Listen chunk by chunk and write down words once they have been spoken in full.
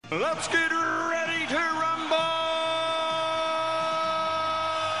Let's get ready to rumble!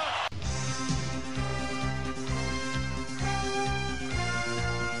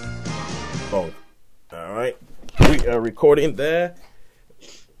 Oh, all right. We are recording there.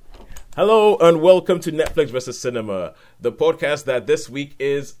 Hello and welcome to Netflix vs. Cinema, the podcast that this week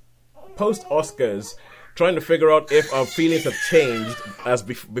is post-Oscars, trying to figure out if our feelings have changed as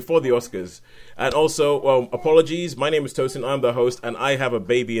before the Oscars. And also, apologies, my name is Tosin, I'm the host, and I have a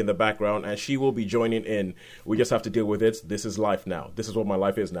baby in the background, and she will be joining in. We just have to deal with it. This is life now. This is what my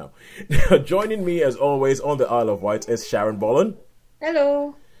life is now. Joining me, as always, on the Isle of Wight is Sharon Bolland.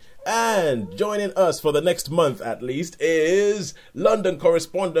 Hello. And joining us for the next month, at least, is London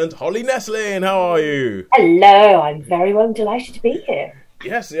correspondent Holly Neslin. How are you? Hello, I'm very well, delighted to be here.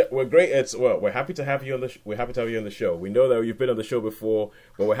 Yes, yeah, we're great. We're happy to have you on the. We're happy to have you on the show. We know that you've been on the show before,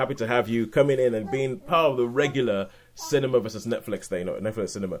 but we're happy to have you coming in and being part of the regular cinema versus Netflix thing, or Netflix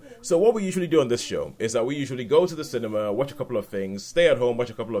cinema. So what we usually do on this show is that we usually go to the cinema, watch a couple of things, stay at home,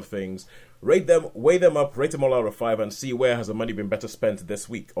 watch a couple of things, rate them, weigh them up, rate them all out of 5, and see where has the money been better spent this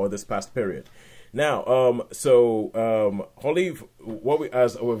week or this past period. Now, Holly,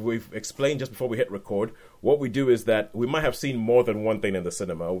 as we've explained just before we hit record, what we do is that we might have seen more than one thing in the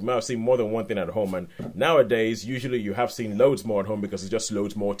cinema. We might have seen more than one thing at home. And nowadays, usually you have seen loads more at home because it's just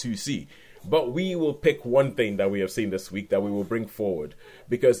loads more to see. But we will pick one thing that we have seen this week that we will bring forward.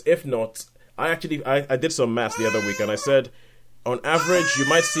 Because if not, I did some maths the other week and I said, on average, you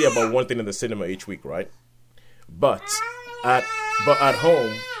might see about one thing in the cinema each week, right? But at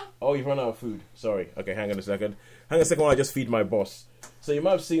home... Oh, you've run out of food. Sorry. Okay, hang on a second. While I just feed my boss. So you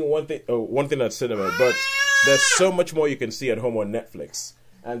might have seen one thing at cinema, but there's so much more you can see at home on Netflix.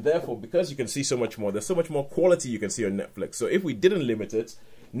 And therefore, because you can see so much more, there's so much more quality you can see on Netflix. So if we didn't limit it,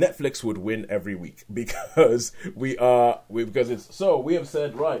 Netflix would win every week because we have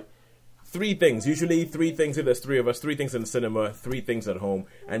said, right, 3 things. Usually 3 things if there's 3 of us, 3 things in the cinema, 3 things at home.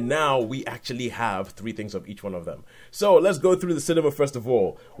 And now we actually have 3 things of each one of them. So let's go through the cinema first of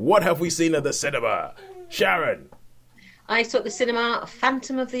all. What have we seen at the cinema? Sharon. I saw at the cinema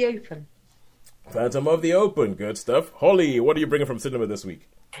Phantom of the Open. Phantom of the Open. Good stuff. Holly, what are you bringing from cinema this week?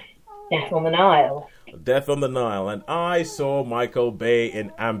 Death on the Nile. Death on the Nile. And I saw Michael Bay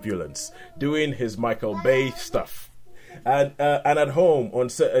in Ambulance doing his Michael Bay stuff. And at home on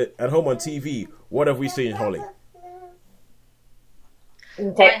TV, what have we seen, Holly?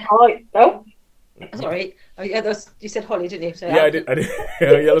 Oh, sorry. Oh, yeah, you said Holly, didn't you? So, yeah, I did.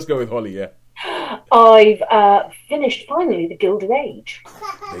 Yeah, let's go with Holly. Yeah. I've finished finally The Gilded Age.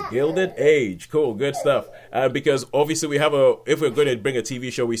 The Gilded Age, cool, good stuff. Because obviously if we're going to bring a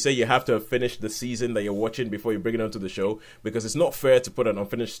TV show, we say you have to finish the season that you're watching before you bring it onto the show, because it's not fair to put an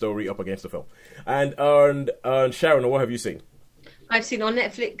unfinished story up against the film. And Sharon, what have you seen? I've seen on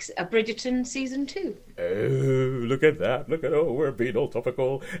Netflix Bridgerton Season 2. Oh, look at that. We're being all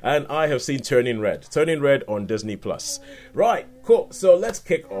topical. And I have seen Turning Red on Disney+. Right, cool. So let us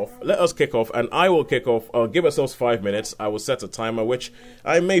kick off, and I will kick off. I'll give ourselves 5 minutes. I will set a timer, which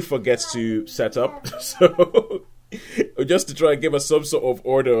I may forget to set up. So just to try and give us some sort of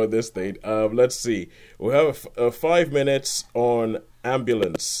order on this thing. Let's see. We'll have 5 minutes on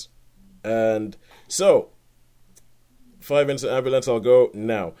Ambulance. And so... 5 minutes of Ambulance, I'll go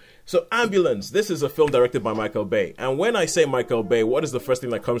now. So Ambulance, this is a film directed by Michael Bay. And when I say Michael Bay, what is the first thing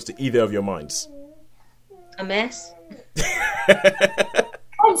that comes to either of your minds? A mess.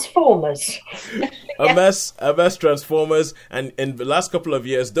 Transformers. A mess, Transformers. And in the last couple of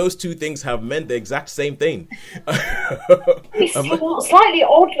years, those 2 things have meant the exact same thing. Slightly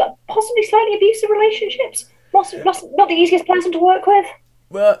odd, possibly slightly abusive relationships. Not the easiest person to work with.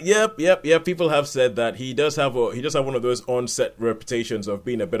 Well, yep. People have said that he does have one of those on-set reputations of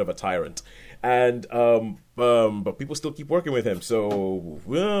being a bit of a tyrant, and but people still keep working with him. So,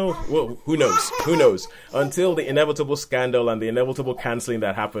 well, who knows? Until the inevitable scandal and the inevitable canceling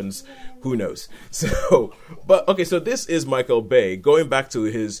that happens, who knows? So, but okay, so this is Michael Bay going back to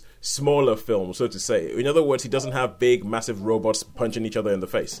his smaller film, so to say. In other words, he doesn't have big, massive robots punching each other in the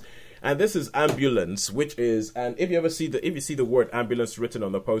face. And this is Ambulance, which is, and if you see the word ambulance written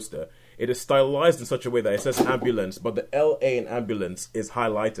on the poster, it is stylized in such a way that it says ambulance, but the L.A. in ambulance is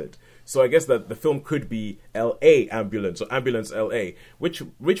highlighted. So I guess that the film could be L.A. Ambulance or Ambulance L.A., which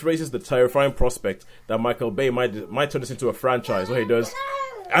raises the terrifying prospect that Michael Bay might turn this into a franchise where he does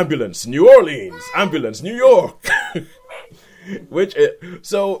Ambulance New Orleans, Ambulance New York.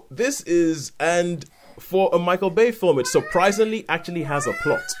 So this is, and for a Michael Bay film, it surprisingly actually has a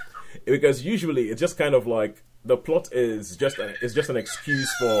plot. Because usually it's just kind of like the plot is just an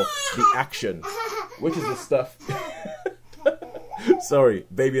excuse for the action, which is the stuff Sorry,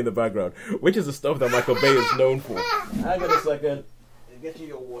 baby in the background. Which is the stuff that Michael Bay is known for. Hang on a second. Get you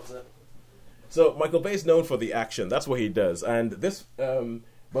your water. So Michael Bay is known for the action. That's what he does. And this,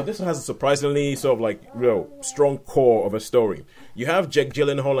 but this has a surprisingly sort of like, strong core of a story. You have Jake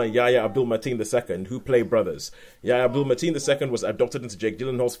Gyllenhaal and Yahya Abdul-Mateen II, who play brothers. Yahya Abdul-Mateen II was adopted into Jake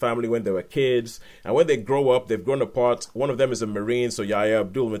Gyllenhaal's family when they were kids. And when they grow up, they've grown apart. One of them is a Marine, so Yahya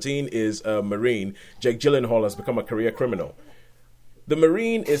Abdul-Mateen is a Marine. Jake Gyllenhaal has become a career criminal. The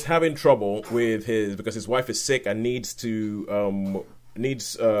Marine is having trouble with because his wife is sick and needs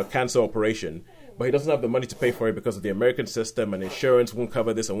cancer operation, but he doesn't have the money to pay for it because of the American system, and insurance won't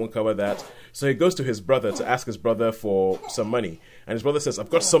cover this and won't cover that. So he goes to his brother to ask his brother for some money. And his brother says,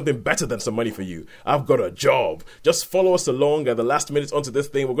 I've got something better than some money for you. I've got a job. Just follow us along at the last minute onto this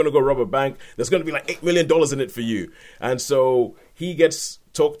thing. We're going to go rob a bank. There's going to be like $8 million in it for you. And so he gets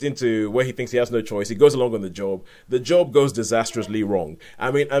talked into where he thinks he has no choice. He goes along on the job. The job goes disastrously wrong. I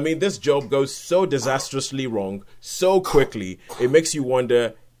mean, this job goes so disastrously wrong so quickly, it makes you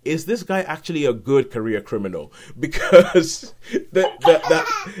wonder, is this guy actually a good career criminal? Because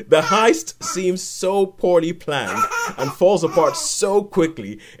the heist seems so poorly planned and falls apart so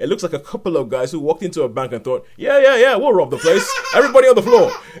quickly. It looks like a couple of guys who walked into a bank and thought, yeah, we'll rob the place. Everybody on the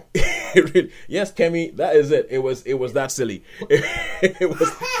floor. Yes, Kemi, that is it. It was that silly. It was,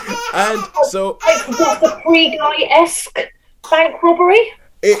 and so Was the Free Guy-esque bank robbery?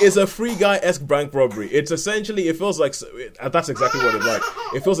 it is a Free Guy-esque bank robbery. It's essentially, it feels like, that's exactly what it's like.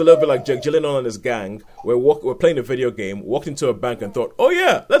 It feels a little bit like Jake Gyllenhaal and his gang we're playing a video game, walked into a bank and thought, oh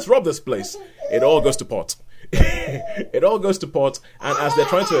yeah, let's rob this place. It all goes to pot. It all goes to pot, and as they're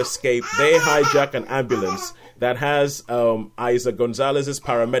trying to escape, they hijack an ambulance that has Isa Gonzalez's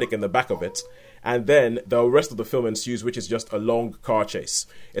paramedic in the back of it. And then the rest of the film ensues, which is just a long car chase.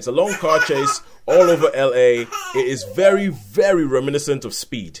 It's a long car chase all over LA. It is very, very reminiscent of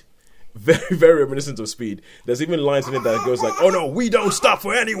Speed. Very, very reminiscent of Speed. There's even lines in it that goes like, oh no, we don't stop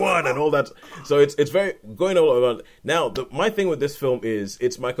for anyone, and all that. So it's very going all around. Now, my thing with this film is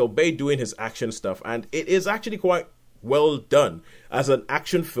it's Michael Bay doing his action stuff, and it is actually quite well done. As an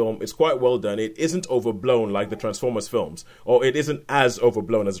action film, it's quite well done. It isn't overblown like the Transformers films, or it isn't as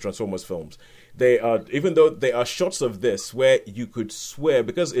overblown as the Transformers films. They are, even though there are shots of this where you could swear,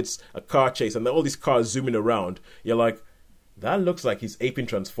 because it's a car chase and all these cars zooming around, you're like, that looks like he's aping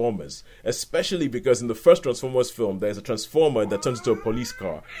Transformers. Especially because in the first Transformers film, there's a Transformer that turns into a police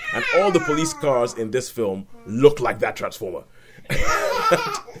car, and all the police cars in this film look like that Transformer.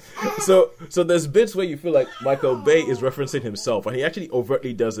 So there's bits where you feel like Michael Bay is referencing himself, and he actually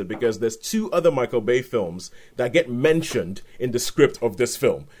overtly does it because there's two other Michael Bay films that get mentioned in the script of this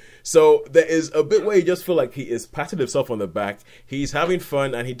film. So there is a bit where you just feel like he is patting himself on the back. He's having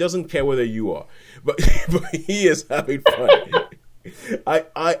fun, and he doesn't care whether you are, but he is having fun.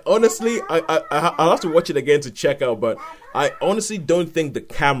 I honestly, I'll have to watch it again to check out, but I honestly don't think the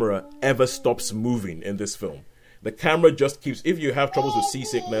camera ever stops moving in this film. The camera just keeps, if you have troubles with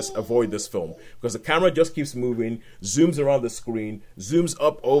seasickness, avoid this film. Because the camera just keeps moving, zooms around the screen, zooms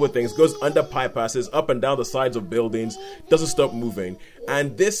up over things, goes under pipe passes, up and down the sides of buildings, doesn't stop moving.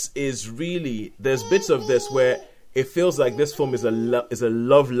 And this is really, there's bits of this where it feels like this film is a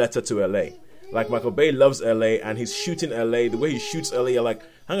love letter to LA. Like Michael Bay loves LA and he's shooting LA. The way he shoots LA, you're like,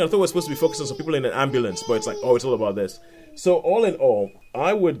 hang on, I thought we were supposed to be focused on some people in an ambulance. But it's like, oh, it's all about this. So all in all,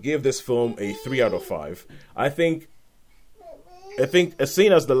 I would give this film a 3 out of 5. I think as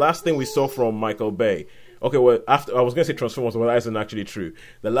seen as the last thing we saw from Michael Bay. Okay, well, after I was going to say Transformers, but that isn't actually true.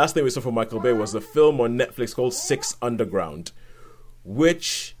 The last thing we saw from Michael Bay was the film on Netflix called Six Underground,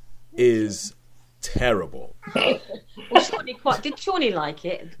 which is terrible. Well, did Shawnee like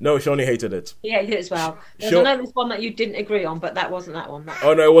it? No, Shawnee hated it. Yeah, he did as well. I know there's one that you didn't agree on, but that wasn't that one.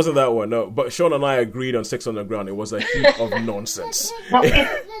 Oh no, it wasn't that one. No, but Sean and I agreed on Six Underground. It was a heap of nonsense. Now, is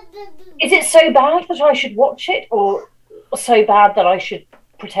it so bad that I should watch it, or so bad that I should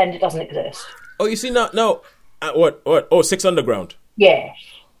pretend it doesn't exist? Oh, you see now? What? Oh, Six Underground. Yes.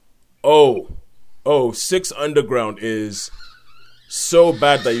 Oh, Six Underground is so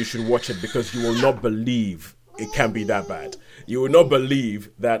bad that you should watch it because you will not believe it can be that bad. You will not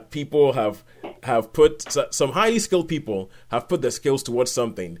believe that people have put, some highly skilled people have put their skills towards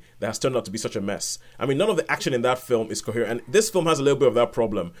something that has turned out to be such a mess. I mean, none of the action in that film is coherent, and this film has a little bit of that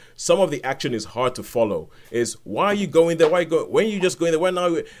problem. Some of the action is hard to follow. Is why are you going there? Why are you going? When are you just going there? When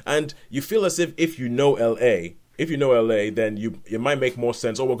now? And you feel as if you know LA, if you know LA, then it might make more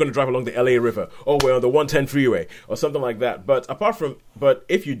sense. Oh, we're going to drive along the LA River. Oh, we're on the 110 freeway or something like that. But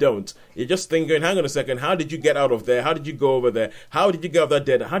if you don't, you're just thinking, hang on a second, how did you get out of there? How did you go over there? How did you get out of that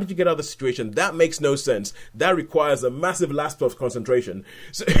dead? How did you get out of the situation? That makes no sense. That requires a massive lapse of concentration.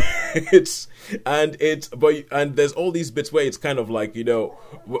 So and there's all these bits where it's kind of like,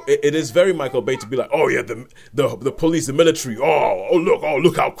 it is very Michael Bay to be like, oh yeah, the police, the military, oh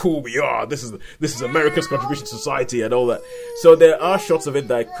look how cool we are. This is America's contribution to society and all that. So there are shots of it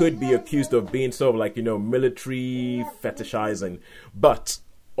that could be accused of being sort of like, military fetishizing. But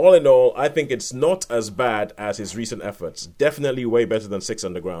all in all, I think it's not as bad as his recent efforts. Definitely way better than Six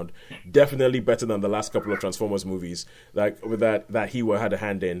Underground. Definitely better than the last couple of Transformers movies with that he had a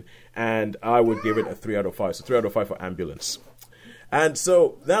hand in. And I would give it a 3 out of 5. So 3 out of 5 for Ambulance. And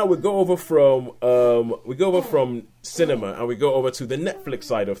so now we go over from cinema and we go over to the Netflix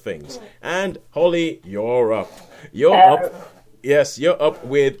side of things. And Holly, you're up. Up. Yes, you're up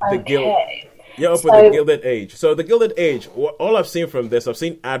with the Guild. You're up with the Gilded Age. So the Gilded Age, all I've seen from this, I've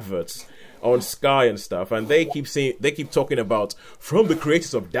seen adverts on Sky and stuff, and they keep talking about from the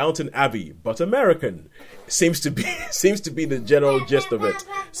creators of Downton Abbey, but American. Seems to be the general gist of it.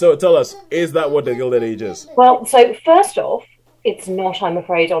 So tell us, is that what the Gilded Age is? Well, so first off, it's not, I'm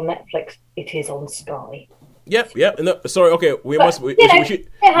afraid, on Netflix. It is on Sky. Yep. No, sorry. Okay,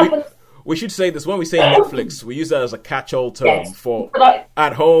 we should say this when we say Netflix. We use that as a catch-all term for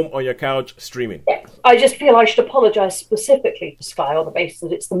at home on your couch streaming. Yeah. I just feel I should apologise specifically to Sky on the basis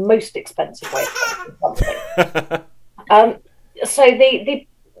that it's the most expensive way of something. So it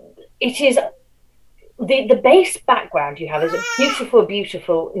is. The base background you have is a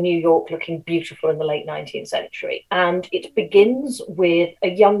beautiful New York, looking beautiful in the late 19th century. And it begins with a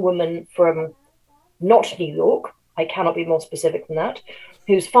young woman from not New York, I cannot be more specific than that,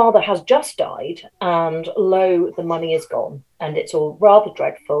 whose father has just died, and lo, the money is gone. And it's all rather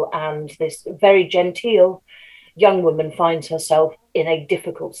dreadful. And this very genteel young woman finds herself in a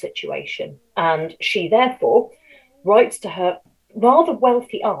difficult situation. And she therefore writes to her rather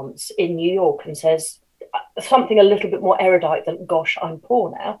wealthy aunts in New York and says, something a little bit more erudite than, gosh, I'm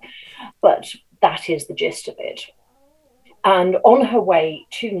poor now. But that is the gist of it. And on her way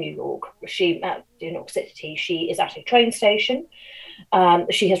to New York, New York City, she is at a train station.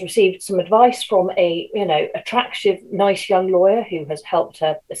 She has received some advice from a, attractive, nice young lawyer who has helped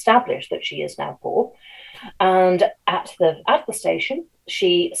her establish that she is now poor. And at the station,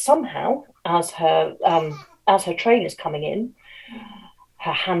 she somehow, as her train is coming in,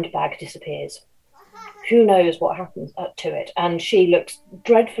 her handbag disappears. Who knows what happens to it? And she looks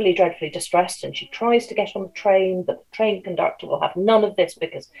dreadfully, dreadfully distressed, and she tries to get on the train, but the train conductor will have none of this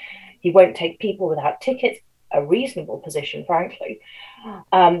because he won't take people without tickets, a reasonable position, frankly.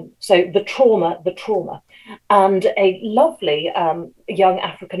 So the trauma. And a lovely young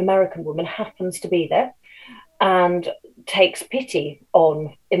African-American woman happens to be there and takes pity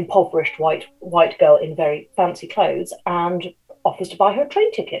on impoverished white girl in very fancy clothes and offers to buy her a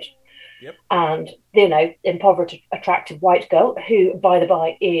train ticket. Yep. And, impoverished, attractive white girl, who, by the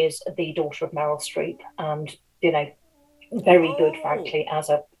by, is the daughter of Meryl Streep, and, very good, frankly, as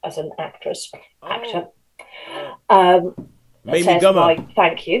an actor. Mamie Gummer.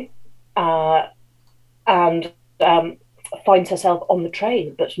 Thank you. And finds herself on the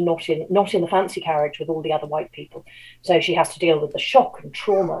train, but not in the fancy carriage with all the other white people. So she has to deal with the shock and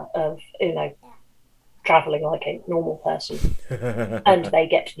trauma of, traveling like a normal person. And they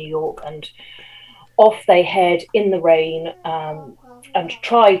get to New York, and off they head in the rain, and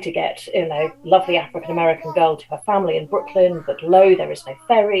try to get lovely African-American girl to her family in Brooklyn, but lo, there is no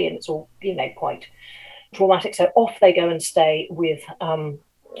ferry, and it's all quite traumatic. So off they go and stay with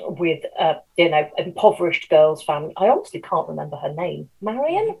impoverished girl's family. I honestly can't remember her name.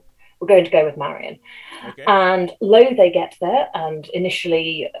 Marion? We're going to go with Marion. Okay. And lo, they get there, and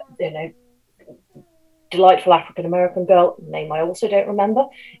initially delightful African-American girl, name I also don't remember,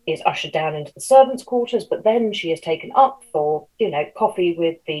 is ushered down into the servants' quarters, but then she is taken up for, coffee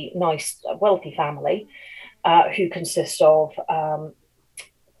with the nice, wealthy family, who consists of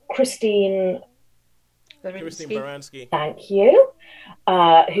Christine Baranski. Thank you.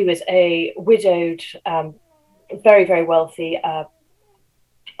 Who is a widowed, very, very wealthy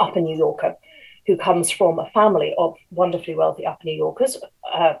upper New Yorker, who comes from a family of wonderfully wealthy upper New Yorkers,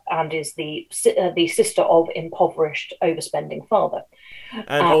 and is the sister of impoverished, overspending father.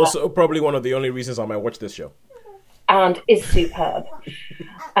 And also probably one of the only reasons I might watch this show. And is superb.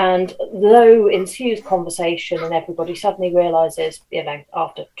 And though ensues conversation, and everybody suddenly realises,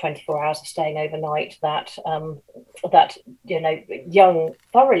 after 24 hours of staying overnight, that young,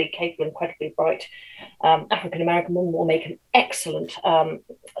 thoroughly capable, incredibly bright African American woman will make an excellent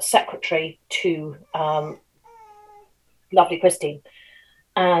secretary to lovely Christine.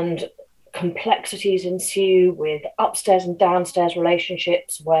 And complexities ensue with upstairs and downstairs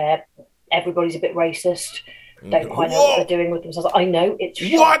relationships where everybody's a bit racist, don't quite know what they're doing with themselves. I know it's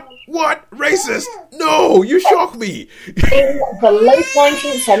shocking. What racist? No, you shock me. In the late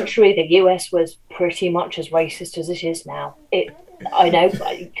 19th century, the US was pretty much as racist as it is now. I know,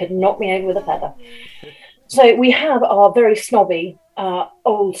 it could knock me over with a feather. So we have our very snobby,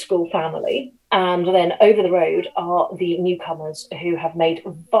 old school family, and then over the road are the newcomers who have made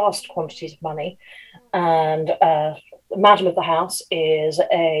vast quantities of money. And the madam of the house is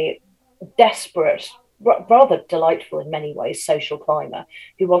a desperate, rather delightful in many ways, social climber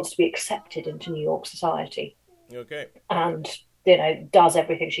who wants to be accepted into New York society. Okay. And, does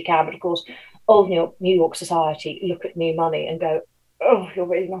everything she can. But of course, old New York society look at new money and go, oh, you're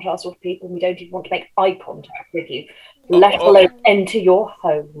really not our sort of people. We don't even want to make eye contact with you, let alone enter your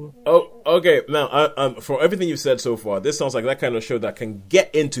home. Oh, okay. Now, for everything you've said so far, this sounds like that kind of show that can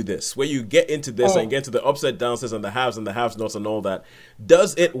get into this, where you get into this and get into the upside downstairs and the haves and the have-nots and all that.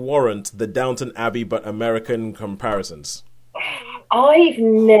 Does it warrant the Downton Abbey but American comparisons? I've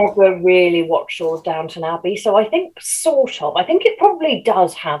never really watched Shaw's Downton Abbey, so I think sort of. I think it probably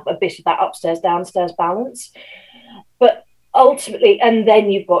does have a bit of that upstairs-downstairs balance, but ultimately, and then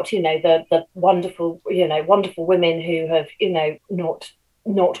you've got, the wonderful, wonderful women who have,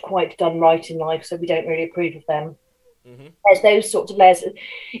 not quite done right in life, so we don't really approve of them. Mm-hmm. There's those sorts of layers.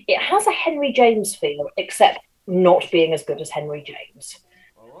 It has a Henry James feel, except not being as good as Henry James.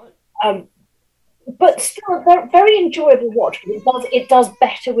 All right. But still, they're very enjoyable watch. It does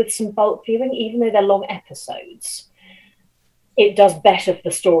better with some bulk viewing, even though they're long episodes. It does better for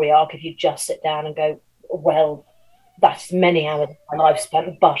the story arc if you just sit down and go, well, that's many hours of my life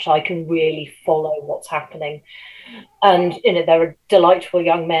spent, but I can really follow what's happening. And, there are delightful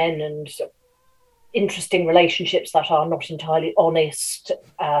young men and interesting relationships that are not entirely honest.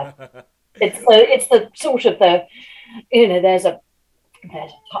 It's the sort of there's a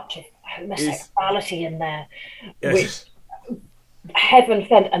touch of homosexuality in there, yes, which heaven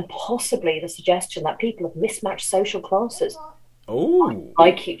fend, and possibly the suggestion that people of mismatched social classes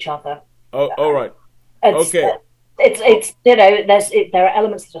like each other. Oh, all right. Okay. There are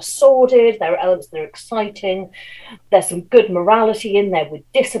elements that are sordid, there are elements that are exciting, there's some good morality in there. We're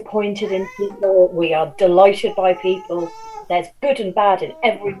disappointed in people, we are delighted by people, there's good and bad in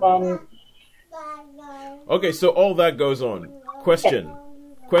everyone. Okay, so all that goes on. Question.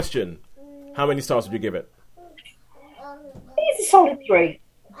 How many stars would you give it? It's a solid 3.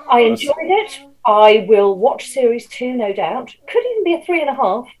 I enjoyed it. I will watch series 2, no doubt. Could even be a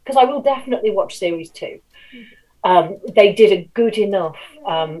 3.5, because I will definitely watch series 2. They did a good enough,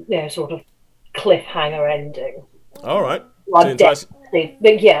 sort of cliffhanger ending. All right.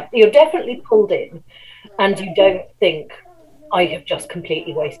 You're definitely pulled in, and you don't think I have just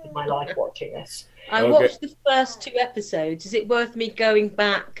completely wasted my life watching this. I watched the first 2 episodes. Is it worth me going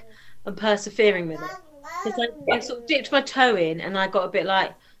back and persevering with it? Because I sort of dipped my toe in, and I got a bit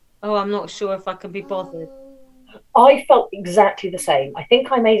like, oh, I'm not sure if I can be bothered. I felt exactly the same. I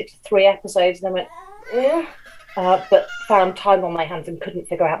think I made it to 3 episodes, and then went, yeah. But found time on my hands and couldn't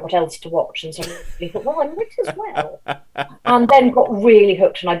figure out what else to watch, and so I thought, well, I might as well. And then got really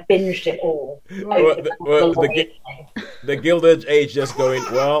hooked, and I binged it all. The Gilded Age just going,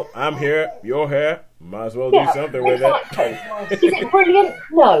 well, I'm here, you're here, might as well do something with it. Is it brilliant?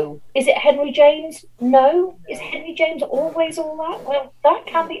 No. Is it Henry James? No. Is Henry James always all that? Well, that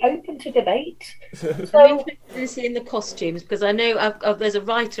can be open to debate. I'm interested in seeing the costumes, because I know there's a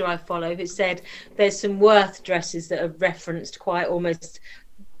writer I follow who said there's some Worth dresses that are referenced quite almost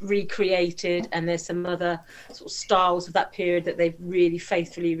recreated, and there's some other sort of styles of that period that they've really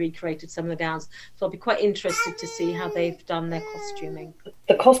faithfully recreated some of the gowns. So I'll be quite interested to see how they've done their costuming.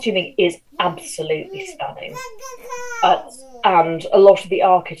 The costuming is absolutely stunning, and a lot of the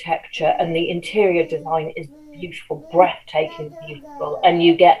architecture and the interior design is beautiful, breathtaking, beautiful, and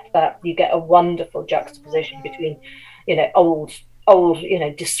you get a wonderful juxtaposition between, old,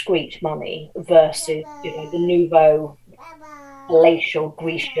 discreet money versus, the nouveau, palatial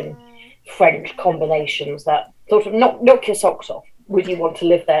Grecian, French combinations that sort of knock your socks off. Would you want to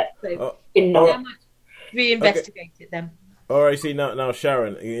live there in North? Reinvestigate it then. All right, see now,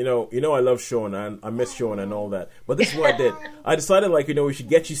 Sharon, I love Sean and I miss Sean and all that, but this is what I did. I decided, we should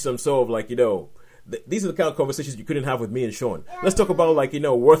get you some sort of these are the kind of conversations you couldn't have with me and Sean. Let's talk about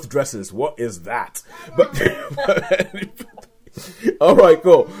Worth dresses. What is that? But All right,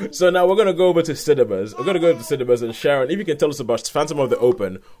 cool. So now we're going to go over to cinemas. We're going to go to cinemas, and Sharon, if you can tell us about Phantom of the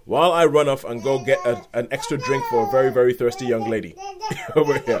Open, while I run off and go get an extra drink for a very, very thirsty young lady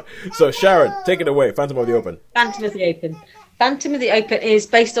over here. So Sharon, take it away. Phantom of the Open. Phantom of the Open. Phantom of the Open is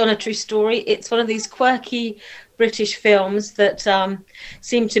based on a true story. It's one of these quirky British films that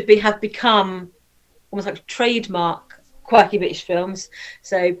seem to have become almost like a trademark quirky British films.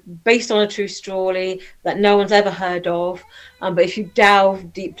 So based on a true story that no one's ever heard of, but if you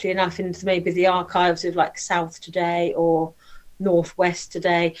delve deeply enough into maybe the archives of like South Today or Northwest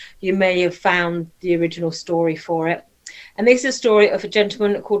Today, you may have found the original story for it. And this is a story of a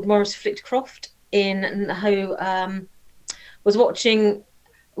gentleman called Maurice Flitcroft who was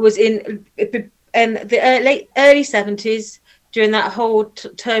in the early 70s during that whole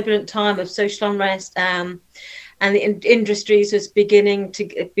turbulent time of social unrest, and the industries was beginning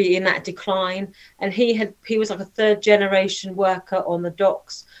to be in that decline. And he was like a third generation worker on the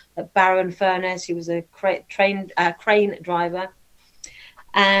docks at Barrow and Furness. He was a crane driver,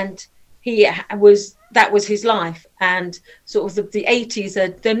 and that was his life. And sort of the 80s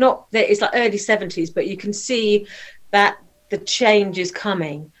it's like early 70s, but you can see that the change is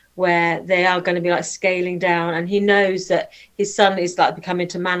coming, where they are going to be like scaling down, and he knows that his son is like becoming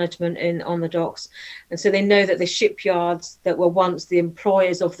to management on the docks, and so they know that the shipyards that were once the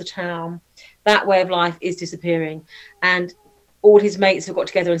employers of the town, that way of life is disappearing. And all his mates have got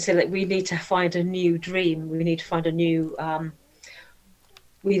together and said that we need to find a new dream, we need to find a new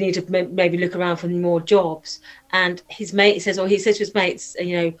we need to maybe look around for more jobs. And his mate says, or he says to his mates,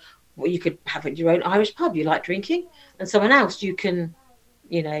 well, you could have your own Irish pub, you like drinking, and someone else you can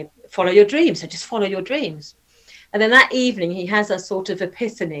follow your dreams. So just follow your dreams. And then that evening he has a sort of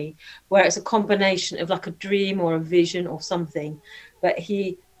epiphany where it's a combination of like a dream or a vision or something. But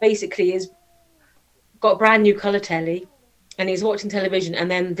he basically has got a brand new colour telly and he's watching television, and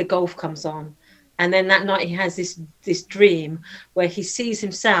then the golf comes on. And then that night he has this dream where he sees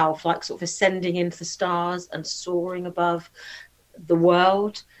himself like sort of ascending into the stars and soaring above the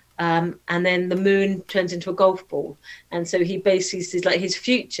world. And then the moon turns into a golf ball. And so he basically says like his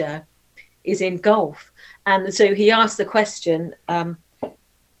future is in golf. And so he asked the question, that's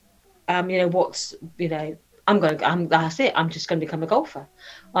it. I'm just going to become a golfer.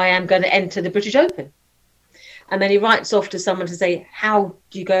 I am going to enter the British Open. And then he writes off to someone to say, how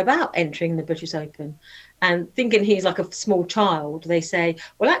do you go about entering the British Open? And thinking he's like a small child, they say,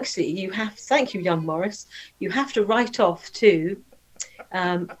 well, actually, thank you, young Maurice, you have to write off to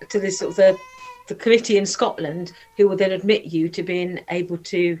this sort of the committee in Scotland, who will then admit you to being able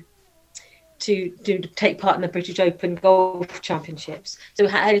to take part in the British Open Golf Championships. So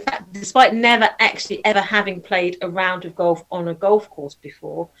in fact, despite never actually ever having played a round of golf on a golf course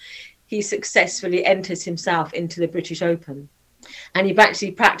before, he successfully enters himself into the British Open. And he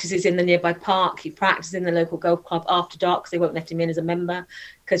actually practices in the nearby park. He practices in the local golf club after dark, because they won't let him in as a member,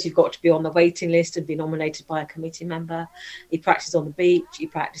 because you've got to be on the waiting list and be nominated by a committee member. He practices on the beach. He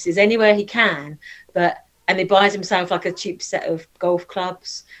practices anywhere he can, and he buys himself like a cheap set of golf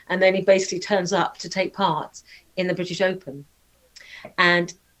clubs, and then he basically turns up to take part in the British Open.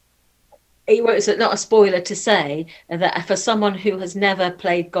 And it's not a spoiler to say that for someone who has never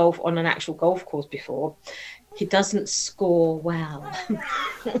played golf on an actual golf course before, he doesn't score well.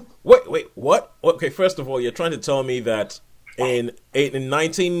 Wait, what? Okay, first of all, you're trying to tell me that in early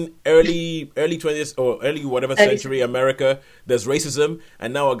 20th or early whatever century America, there's racism,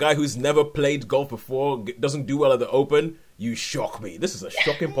 and now a guy who's never played golf before doesn't do well at the Open? You shock me. This is a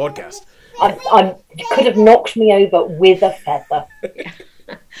shocking podcast. You could have knocked me over with a feather.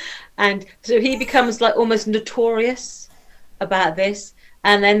 And so he becomes like almost notorious about this.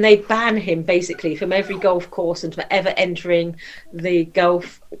 And then they ban him basically from every golf course and from ever entering the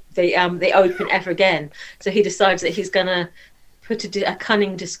Open ever again. So he decides that he's going to put a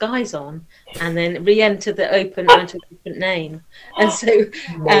cunning disguise on and then re-enter the Open under a different name. And so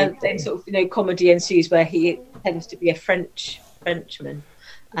then sort of comedy ensues where he tends to be a Frenchman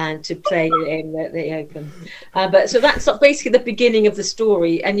and to play in the Open. But so that's basically the beginning of the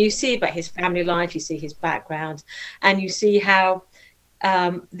story, and you see about his family life, you see his background, and you see how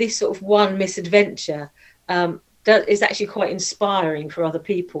this sort of one misadventure is actually quite inspiring for other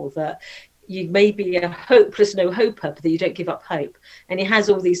people, that you may be a hopeless no-hoper, but that you don't give up hope. And he has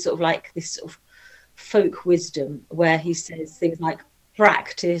all these sort of like this sort of folk wisdom where he says things like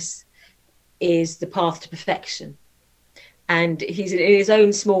practice is the path to perfection. And he's in his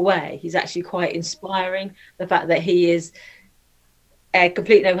own small way, he's actually quite inspiring. The fact that he is a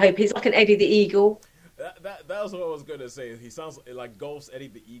complete no hope. He's like an Eddie the Eagle. That was what I was going to say. He sounds like Golf's Eddie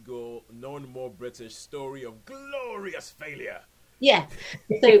the Eagle, known more British story of glorious failure. Yeah.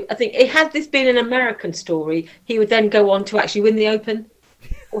 So I think had this been an American story, he would then go on to actually win the Open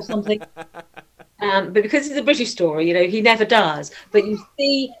or something. But because it's a British story, you know, he never does. But you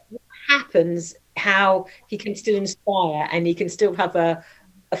see what happens, how he can still inspire and he can still have a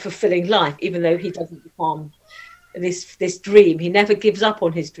fulfilling life, even though he doesn't become this dream. He never gives up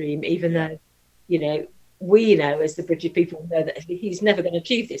on his dream, even though, you know, we know as the British people know that he's never going to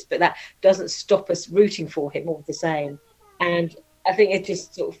achieve this, but that doesn't stop us rooting for him all the same. And I think it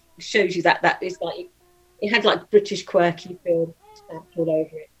just sort of shows you that it's like it had like British quirky film stamped all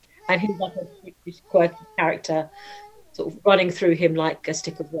over it, and he's like a British quirky character sort of running through him like a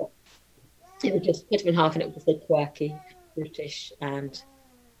stick of rock. It would just split him in half, and it would just say quirky, British, and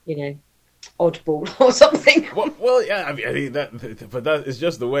you know, oddball or something. Well, yeah. I mean that, but that is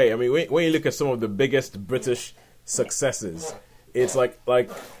just the way. I mean, when you look at some of the biggest British successes, it's like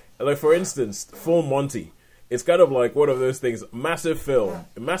for instance, Full Monty. It's kind of like one of those things. Massive film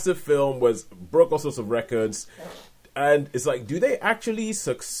broke all sorts of records, and it's like, do they actually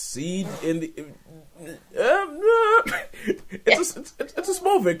succeed in the? It's a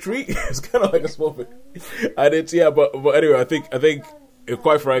small victory. It's kind of like a small victory, and it's but anyway, I think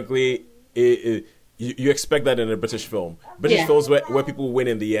quite frankly, you expect that in a British film. British films where people win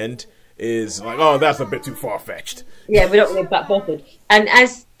in the end is like, oh, that's a bit too far fetched. Yeah, we're not really that bothered,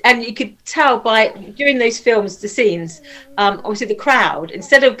 and you could tell by during those films, the scenes, obviously the crowd,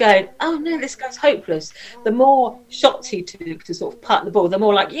 instead of going, oh no, this guy's hopeless, the more shots he took to sort of putt the ball, the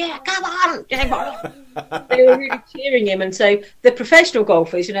more like, yeah, come on, they were really cheering him. And so the professional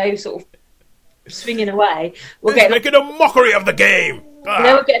golfers, you know, sort of swinging away, were making a mockery of the game.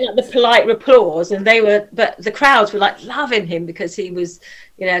 They were getting like the polite applause, and but the crowds were like loving him because he was,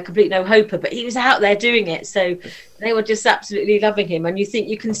 you know, a complete no-hoper, but he was out there doing it, so they were just absolutely loving him. And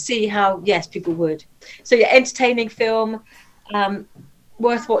you can see how, yes, people would. So yeah, entertaining film,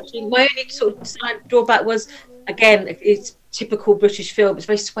 worth watching. My only sort of drawback was, again, it's typical British film. It's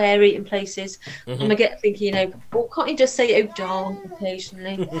very sweary in places, and I get thinking, you know, well, can't you just say "oh darn"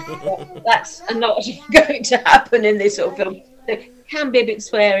 occasionally? That's not going to happen in this sort of film. So it can be a bit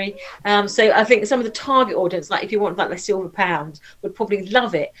sweary. So I think some of the target audience, like if you want like the Silver Pound, would probably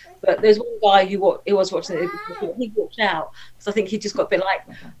love it. But there's one guy who was watching it. He walked out, so I think he just got a bit like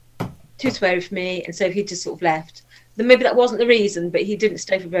too sweary for me, and so he just sort of left. Then maybe that wasn't the reason, but he didn't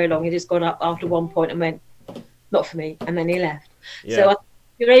stay for very long. He just got up after one point and went, not for me, and then he left. Yeah. So if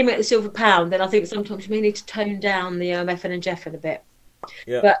you're aiming at the Silver Pound, then I think sometimes you may need to tone down the Effin and Jeffin a bit.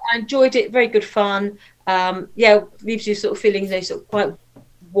 Yeah. But I enjoyed it, very good fun. Leaves you sort of feeling, you know, sort of quite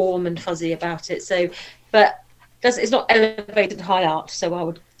warm and fuzzy about it. So, but it's not elevated high art, so I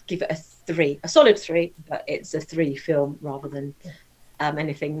would give it a 3, a solid 3, but it's a 3 film rather than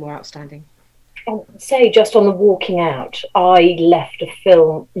anything more outstanding. I'll say just on the walking out, I left a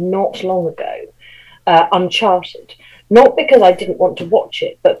film not long ago, Uncharted, not because I didn't want to watch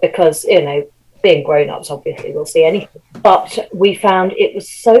it, but because, you know, being grown-ups, obviously we'll see anything. But we found it was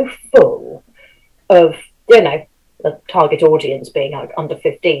so full of, you know, the target audience being under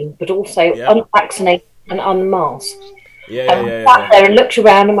 15, but also unvaccinated and unmasked. Sat there and looked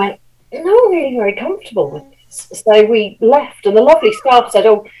around and went, no, I'm really very comfortable with this. So we left, and the lovely staff said,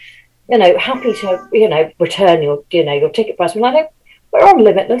 oh, you know, happy to, you know, return your ticket price. And I know, we're on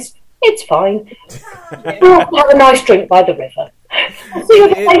Limitless. It's fine. We'll have a nice drink by the river. See you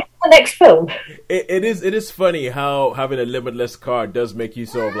in the next film. It is funny how having a Limitless card does make you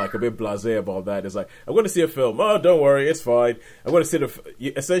sort of like a bit blasé about that. It's like, I'm going to see a film. Oh, don't worry, it's fine. I'm going to see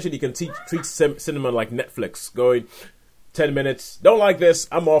essentially you can treat cinema like Netflix, going 10 minutes. Don't like this.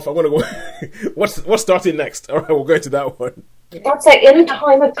 I'm off. I'm going to go. What's starting next? All right, we'll go to that one. I'd say in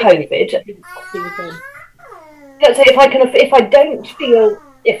time of COVID, let's say if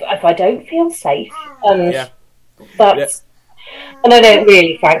I don't feel safe, and and I don't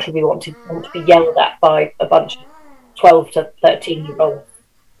really, frankly, want to be yelled at by a bunch of 12 to 13-year-olds,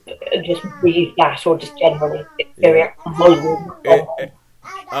 just read that or just generally experience the volume.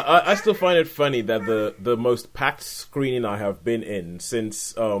 I still find it funny that the most packed screening I have been in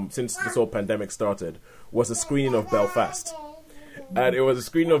since this whole pandemic started was a screening of Belfast. And it was a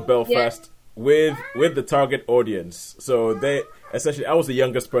screening of Belfast with the target audience. So they essentially, I was the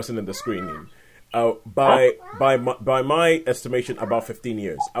youngest person in the screening. By my estimation, about 15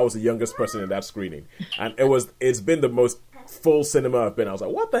 years. I was the youngest person in that screening, and it's been the most full cinema I've been. I was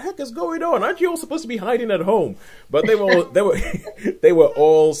like, what the heck is going on? Aren't you all supposed to be hiding at home? But they were they were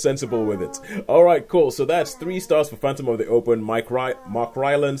all sensible with it. All right, cool. So that's 3 stars for Phantom of the Open, Mark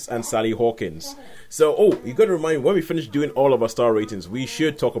Rylance and Sally Hawkins. So, you got to remind me, when we finish doing all of our star ratings, we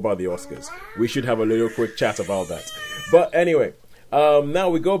should talk about the Oscars. We should have a little quick chat about that. But anyway, now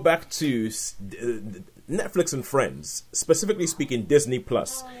we go back to Netflix and Friends, specifically speaking Disney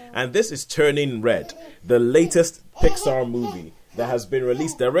Plus, and this is Turning Red, the latest Pixar movie that has been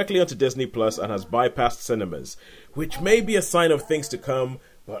released directly onto Disney Plus and has bypassed cinemas, which may be a sign of things to come,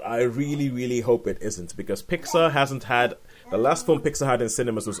 but I really, really hope it isn't, because Pixar hasn't had... The last film Pixar had in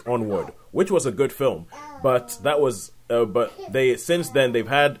cinemas was Onward, which was a good film, but that was... but since then they've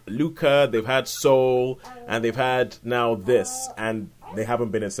had Luca, they've had Soul, and they've had now this, and they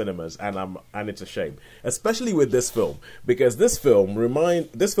haven't been in cinemas, and it's a shame, especially with this film, because this film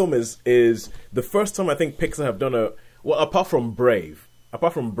is the first time I think Pixar have done apart from Brave.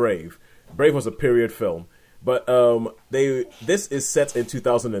 Brave was a period film, but this is set in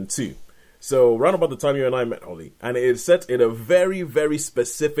 2002. So, around about the time you and I met, Holly, and it is set in a very, very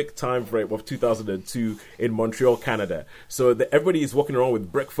specific time frame of 2002 in Montreal, Canada. So, everybody is walking around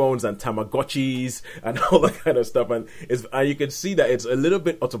with brick phones and Tamagotchis and all that kind of stuff. And you can see that it's a little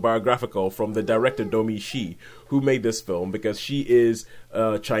bit autobiographical from the director Domi Shi, who made this film, because she is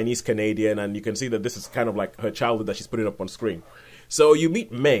Chinese-Canadian, and you can see that this is kind of like her childhood that she's putting up on screen. So, you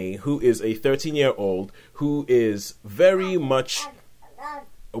meet May, who is a 13-year-old, who is very much...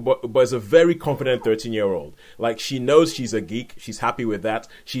 But is a very confident 13-year-old. Like, she knows she's a geek. She's happy with that.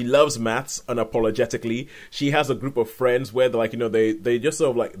 She loves maths unapologetically. She has a group of friends where they're like, they just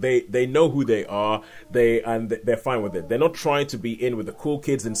sort of like, they know who they are. They're fine with it. They're not trying to be in with the cool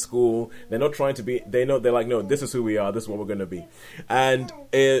kids in school. They're not trying to be, they're like, no, this is who we are. This is what we're going to be. And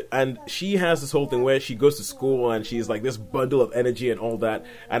she has this whole thing where she goes to school and she's like this bundle of energy and all that.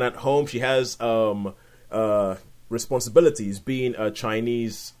 And at home she has, responsibilities, being a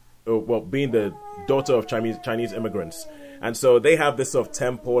Chinese, being the daughter of Chinese immigrants, and so they have this sort of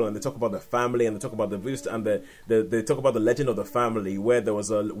temple, and they talk about the family, and they talk about the and they talk about the legend of the family, where there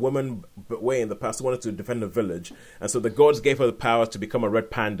was a woman way in the past who wanted to defend a village, and so the gods gave her the power to become a red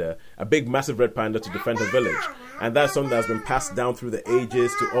panda, a big, massive red panda, to defend her village, and that's something that's been passed down through the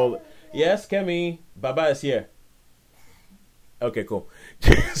ages to all. Yes, Kemi, Baba is here. Okay, cool.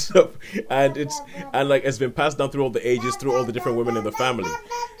 So, it's been passed down through all the ages, through all the different women in the family.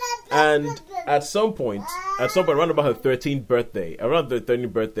 And at some point, around about her 13th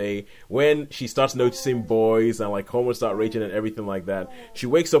birthday, when she starts noticing boys and like hormones start raging and everything like that, she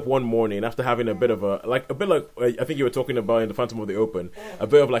wakes up one morning after having a bit like I think you were talking about in the Phantom of the Open, a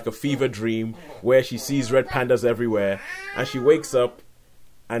bit of like a fever dream where she sees red pandas everywhere, and she wakes up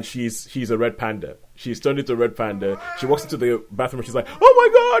and she's a red panda. She's turned into a red panda. She walks into the bathroom and she's like, oh my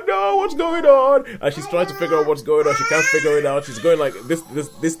god, no, what's going on? And she's trying to figure out what's going on. She can't figure it out. She's going like,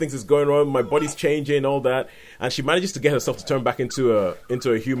 this thing is going on. My body's changing, all that. And she manages to get herself to turn back into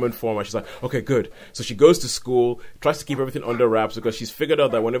a human form. And she's like, okay, good. So she goes to school, tries to keep everything under wraps, because she's figured out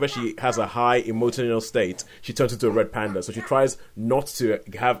that whenever she has a high emotional state, she turns into a red panda. So she tries not to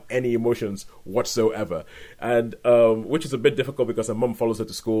have any emotions whatsoever. And, which is a bit difficult because her mum follows her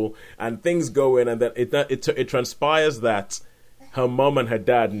to school and things go in, and then it transpires that her mom and her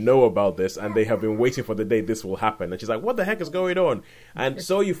dad know about this, and they have been waiting for the day this will happen. And she's like, what the heck is going on? And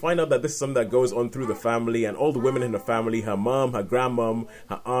so you find out that this is something that goes on through the family, and all the women in the family, her mom, her grandmom,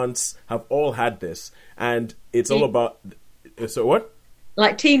 her aunts, have all had this. And it's all about... So what?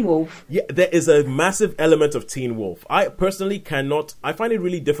 Like Teen Wolf? Yeah, there is a massive element of Teen Wolf. I personally cannot... I find it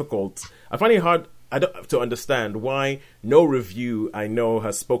really difficult. I find it hard... to understand why no review I know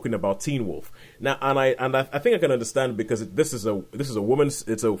has spoken about Teen Wolf. Now, and I think I can understand, because this is a woman's,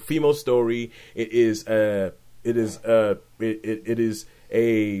 it's a female story. It is a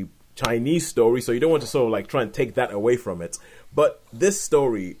Chinese story, so you don't want to sort of like try and take that away from it. But this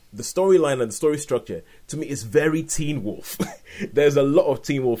story, the storyline and the story structure, to me, is very Teen Wolf. There's a lot of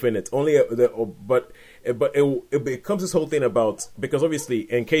Teen Wolf in it. But it becomes this whole thing about, because obviously,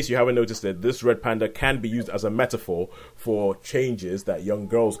 in case you haven't noticed it, this red panda can be used as a metaphor for changes that young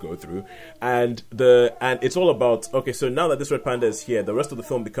girls go through, and it's all about, okay, so now that this red panda is here, the rest of the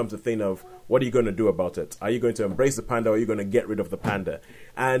film becomes a thing of, what are you going to do about it? Are you going to embrace the panda, or are you going to get rid of the panda?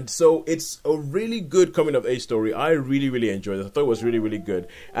 And so it's a really good coming of age story. I really, really enjoyed it. I thought it was really, really good.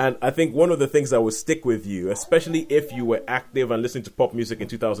 And I think one of the things that will stick with you, especially if you were active and listening to pop music in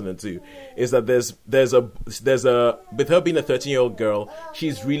 2002, is that there's a with her being a 13-year-old girl,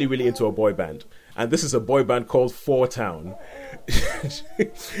 she's really, really into a boy band. And this is a boy band called Four Town.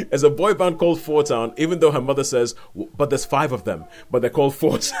 There's a boy band called Four Town, even though her mother says, but there's 5 of them, but they're called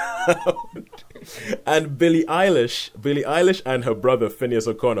Four Town. And Billie Eilish and her brother Phineas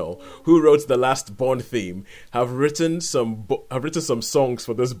O'Connell, who wrote the last Bond theme, have written some songs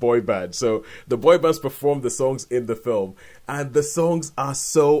for this boy band. So the boy bands performed the songs in the film, and the songs are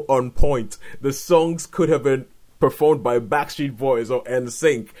so on point. The songs could have been performed by Backstreet Boys or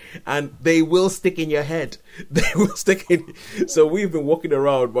NSYNC, and they will stick in your head. They will stick in. So we've been walking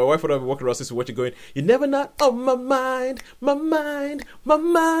around, my wife and I have been walking around since we watched it going, you're never not on my mind, my mind, my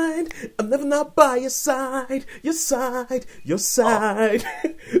mind. I'm never not by your side, your side, your side.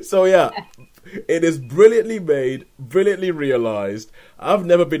 So yeah, it is brilliantly made, brilliantly realized. I've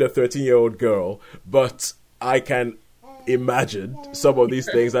never been a 13-year-old girl, but I can imagine some of these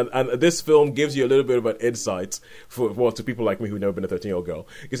things, and this film gives you a little bit of an insight to people like me who've never been a 13-year-old girl.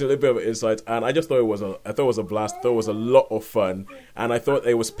 It gives you a little bit of an insight, and I just thought it was a blast. I thought it was a lot of fun, and I thought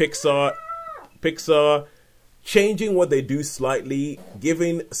it was Pixar changing what they do slightly,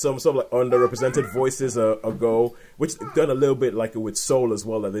 giving some sort of like underrepresented voices a go, which they've done a little bit like with Soul as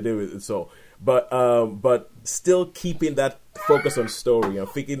well, that they do with Soul, but still keeping that focus on story and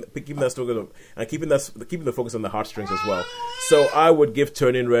keeping that story and keeping the focus on the heartstrings as well. So I would give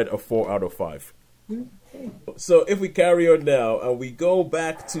Turning Red a 4 out of 5. So if we carry on now and we go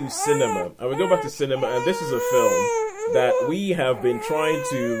back to cinema, and this is a film that we have been trying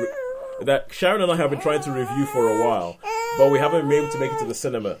to, that Sharon and I have been trying to review for a while, but we haven't been able to make it to the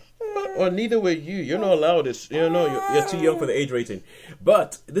cinema. Or neither were you. You're not allowed this. You're too young for the age rating.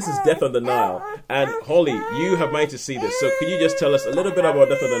 But this is Death on the Nile. And Holly, you have managed to see this. So can you just tell us a little bit about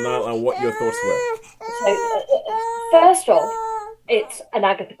Death on the Nile and what your thoughts were? So, first off, it's an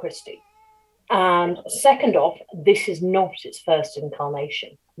Agatha Christie. And second off, this is not its first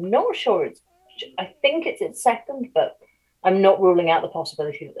incarnation. I'm not sure I think it's its second, but I'm not ruling out the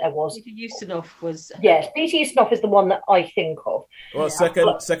possibility that there was. Peter Ustinov was. Yes, Peter Ustinov is the one that I think of. Well, second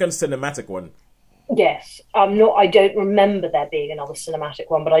cinematic one. Yes, I don't remember there being another cinematic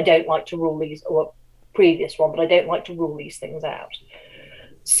one, but I don't like to rule these, or previous one, but I don't like to rule these things out.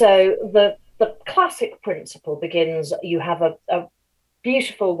 So the classic principle begins. You have a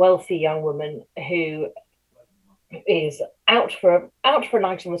beautiful, wealthy young woman who is out for a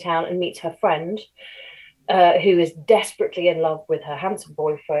night in the town and meets her friend, who is desperately in love with her handsome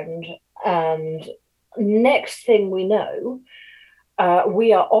boyfriend. And next thing we know,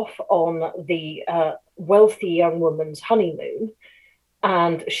 we are off on the wealthy young woman's honeymoon,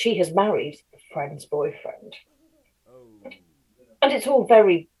 and she has married the friend's boyfriend. And it's all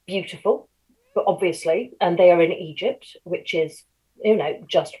very beautiful, but obviously, and they are in Egypt, which is,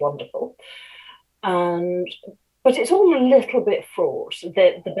 just wonderful. But it's all a little bit fraught.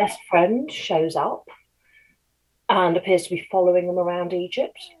 The best friend shows up and appears to be following them around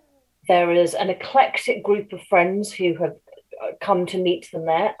Egypt. There is an eclectic group of friends who have come to meet them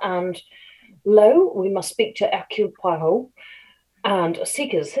there, and lo, we must speak to Hercule Poirot and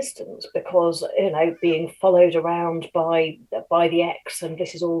seek his assistance because, being followed around by the ex, and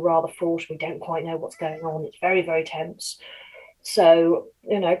this is all rather fraught. We don't quite know what's going on. It's very, very tense. So,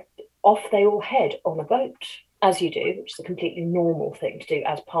 off they all head on a boat, as you do, which is a completely normal thing to do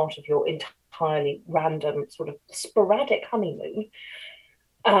as part of your entirely random, sort of sporadic honeymoon.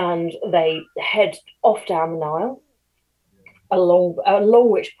 And they head off down the Nile,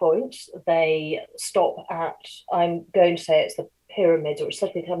 along which point they stop at, I'm going to say it's the pyramids, or it's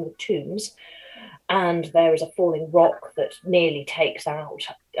certainly some of the tombs, and there is a falling rock that nearly takes out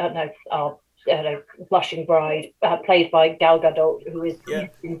our blushing bride, played by Gal Gadot, who is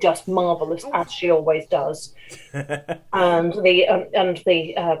just marvelous, as she always does. and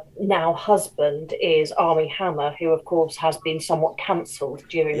the now husband is Armie Hammer, who of course has been somewhat cancelled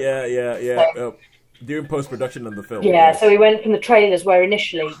during during post-production of the film. So we went from the trailers where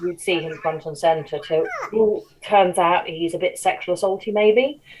initially you'd see him front and centre to turns out he's a bit sexual assaulty,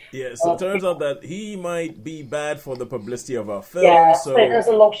 maybe. Yeah, so it turns out that he might be bad for the publicity of our film. Yeah, so there's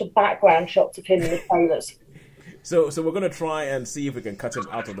a lot of background shots of him in the trailers. So we're going to try and see if we can cut him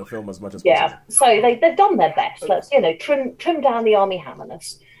out of the film as much as possible. Yeah, so they've done their best. Let's, trim down the Armie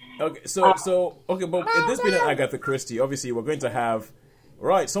Hammerness. Okay, but if this being an Agatha Christie, obviously we're going to have,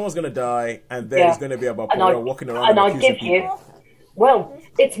 someone's going to die, and then it's going to be about Poirot walking around and accusing people. Well,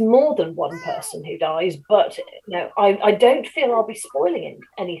 it's more than one person who dies, but I don't feel I'll be spoiling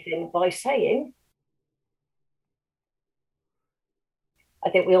anything by saying.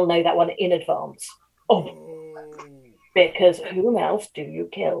 I think we all know that one in advance. Because whom else do you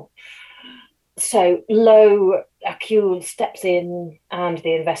kill? So Hercule steps in and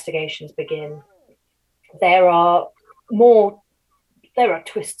the investigations begin. There are more there are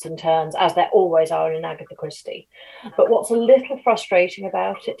twists and turns, as there always are in an Agatha Christie. But what's a little frustrating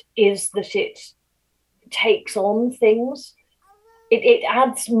about it is that it takes on things. It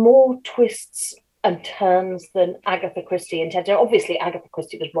adds more twists and turns than Agatha Christie intended. Obviously, Agatha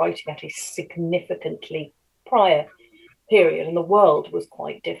Christie was writing at a significantly prior period, and the world was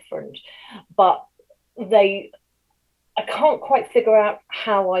quite different. But I can't quite figure out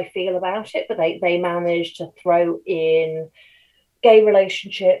how I feel about it, but they managed to throw in gay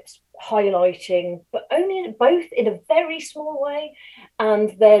relationships, highlighting, but only both in a very small way,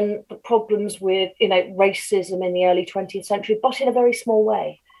 and then the problems with, racism in the early 20th century, but in a very small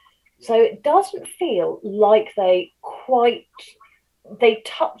way. So it doesn't feel like they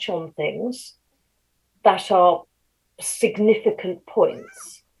touch on things that are significant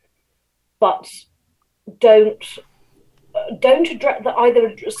points, but don't address that,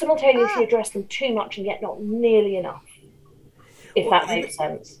 either simultaneously address them too much and yet not nearly enough, if that makes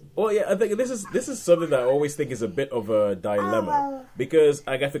sense. Well, yeah, I think this is something that I always think is a bit of a dilemma, because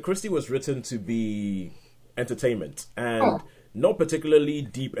Agatha Christie was written to be entertainment, and not particularly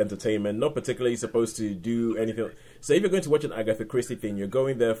deep entertainment, not particularly supposed to do anything. So if you're going to watch an Agatha Christie thing, you're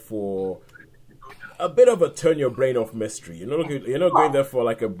going there for a bit of a turn your brain off mystery. You're not going there for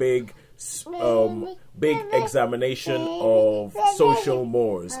like a big examination of social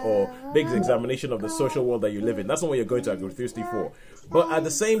mores or big examination of the social world that you live in. That's not what you're going to Agatha Christie for. But at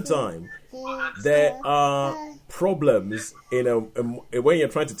the same time, there are problems when you're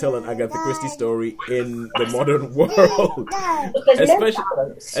trying to tell an Agatha Christie story in the modern world,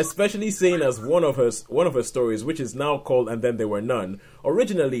 especially seeing as one of her stories, which is now called "And Then There Were None,"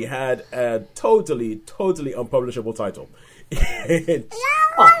 originally had a totally unpublishable title. So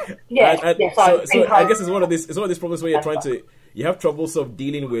I guess it's one of these problems where you have trouble sort of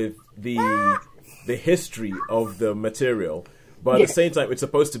dealing with the history of the material, but at the same time it's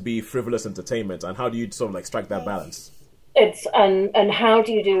supposed to be frivolous entertainment, and how do you sort of like strike that balance? It's and how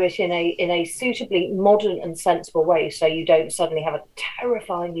do you do it in a suitably modern and sensible way, so you don't suddenly have a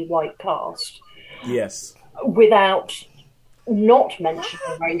terrifyingly white cast, yes, without not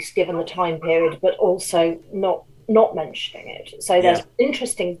mentioning race given the time period, but also not mentioning it. So there's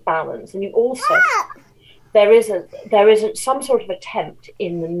interesting balance, and you also there is some sort of attempt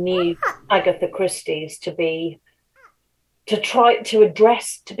in the new Agatha Christie's to be a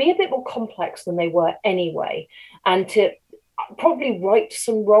bit more complex than they were anyway, and to probably right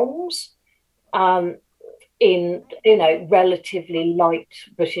some wrongs in relatively light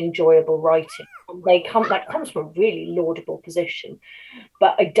but enjoyable writing. That comes from a really laudable position,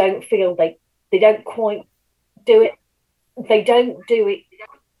 but I don't feel they don't quite do it. They don't do it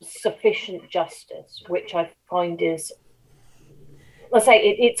sufficient justice, which I find is, let's say,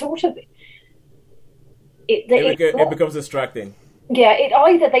 it sort of it becomes distracting. Yeah,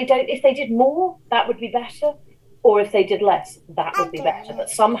 if they did more, that would be better, or if they did less, that would be better. But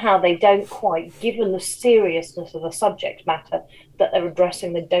somehow they don't quite, given the seriousness of the subject matter that they're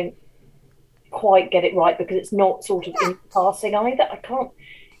addressing, they don't quite get it right, because it's not sort of in passing either. I can't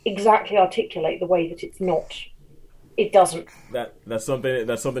exactly articulate the way that it's not. It doesn't. That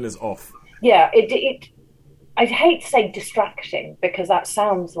something is off. Yeah, I'd hate to say distracting, because that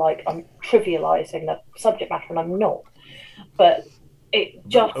sounds like I'm trivializing the subject matter, and I'm not. But it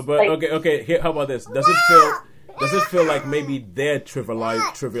just. Okay. Here, how about this? Does it feel like maybe they're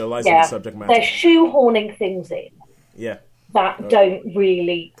trivializing the subject matter? They're shoehorning things in. Yeah. That don't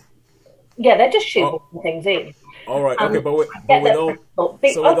really. Yeah, they're just shoehorning things in. All right. Okay, but with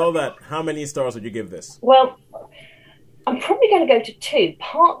all that, how many stars would you give this? Well, I'm probably going to go to 2,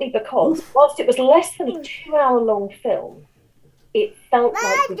 partly because whilst it was less than a 2-hour-long film, it felt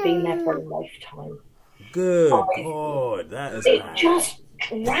like we'd been there for a lifetime. Good God, that is bad. Just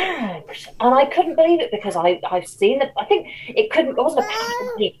dragged, and I couldn't believe it, because I've seen it. I think it wasn't a patch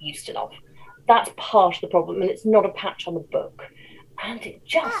on the Ustinov. That's part of the problem, and it's not a patch on the book, and it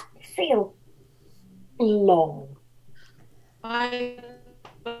just feels long.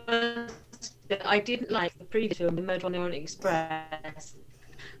 I didn't like the previous film, The Murder on the Orient Express.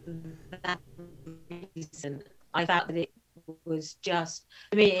 That reason, I felt that it was just,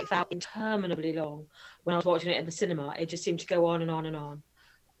 to me, it felt interminably long. When I was watching it in the cinema, it just seemed to go on and on and on.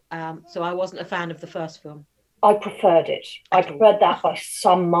 So I wasn't a fan of the first film. I preferred it. I preferred that by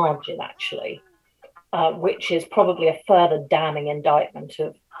some margin, actually, which is probably a further damning indictment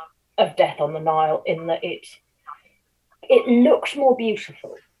of Death on the Nile, in that it looked more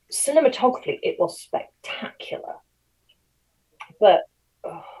beautiful. Cinematographically, it was spectacular. But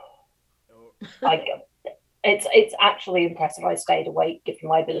It's actually impressive. I stayed awake given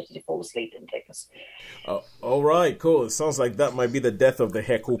my ability to fall asleep in things. All right, cool. It sounds like that might be the death of the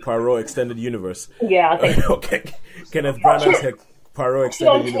Hercule Poirot extended universe. Yeah, I think. Okay, Kenneth Branagh's Poirot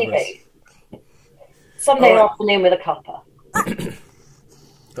extended universe. Sunday afternoon with a cuppa.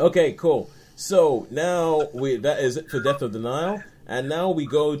 Okay, cool. So now that is it for Death of the Nile, and now we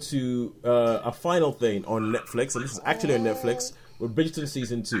go to a final thing on Netflix, and this is actually on Netflix with Bridgerton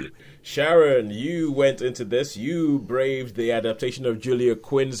season 2. Sharon, you went into this. You braved the adaptation of Julia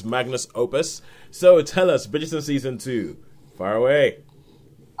Quinn's magnus opus. So tell us, Bridgerton season 2. Fire away.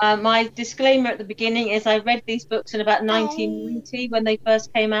 My disclaimer at the beginning is I read these books in about 1990 when they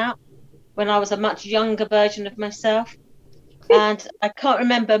first came out, when I was a much younger version of myself. And I can't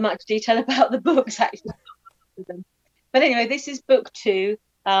remember much detail about the books, actually. But anyway, this is book 2,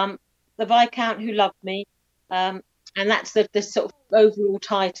 The Viscount Who Loved Me. And that's the sort of overall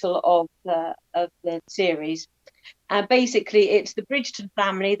title of the series. And basically, it's the Bridgerton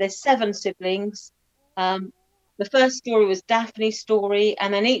family. There's 7 siblings. The first story was Daphne's story,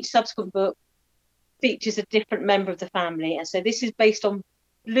 and then each subsequent book features a different member of the family. And so this is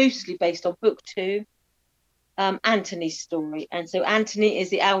loosely based on book 2, Anthony's story. And so Anthony is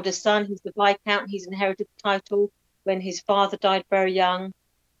the eldest son. He's the Viscount. He's inherited the title when his father died very young.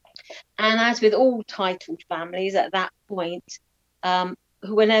 And as with all titled families at that point,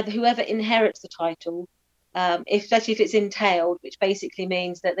 whoever inherits the title, especially if it's entailed, which basically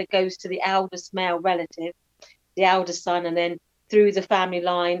means that it goes to the eldest male relative, the eldest son, and then through the family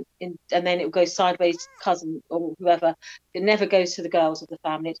line, and then it will go sideways to the cousin or whoever. It never goes to the girls of the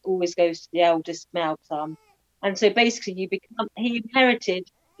family. It always goes to the eldest male son. And so basically he inherited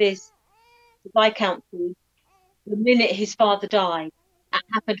this viscountcy the minute his father died. That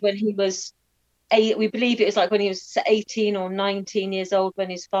happened when he was we believe it was like when he was 18 or 19 years old when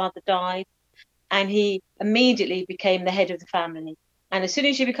his father died, and he immediately became the head of the family. And as soon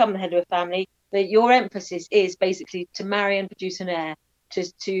as you become the head of a family, your emphasis is basically to marry and produce an heir,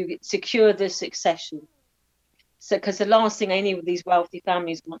 to secure the succession. So, because the last thing any of these wealthy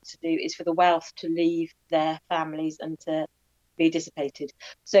families want to do is for the wealth to leave their families and to be dissipated.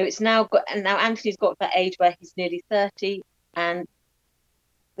 So it's now Anthony's got that age where he's nearly 30, and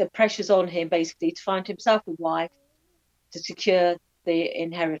the pressure's on him basically to find himself a wife to secure the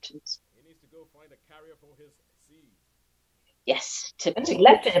inheritance. He needs to go find a carrier for his seed. Yes, he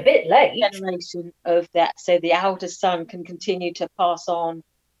left it a bit late. Generation of that, so the eldest son can continue to pass on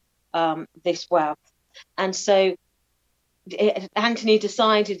this wealth. And so Anthony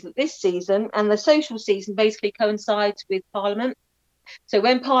decided that this season, and the social season basically coincides with Parliament. So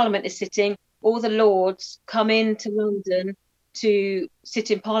when Parliament is sitting, all the lords come into London to sit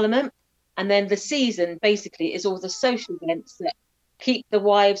in Parliament, and then the season basically is all the social events that keep the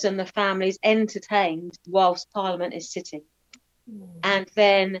wives and the families entertained whilst Parliament is sitting. And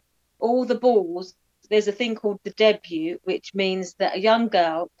then all the balls, there's a thing called the debut, which means that a young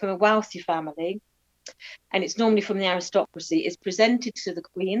girl from a wealthy family, and it's normally from the aristocracy, is presented to the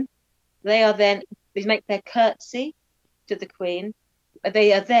Queen. They make their curtsy to the Queen.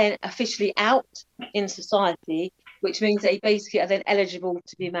 They are then officially out in society, which means they basically are then eligible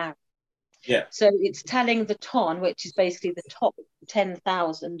to be married. Yeah. So it's telling the ton, which is basically the top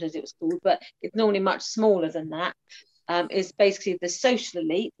 10,000, as it was called, but it's normally much smaller than that, is basically the social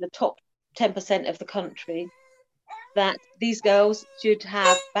elite, the top 10% of the country, that these girls should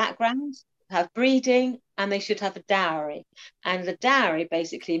have backgrounds, have breeding, and they should have a dowry. And the dowry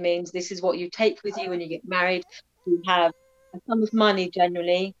basically means this is what you take with you when you get married. You have a sum of money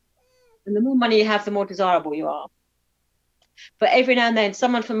generally, and the more money you have, the more desirable you are. But every now and then,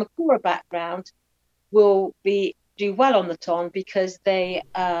 someone from a poorer background will do well on the ton because they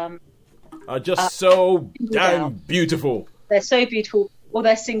are just so damn beautiful. They're so beautiful, or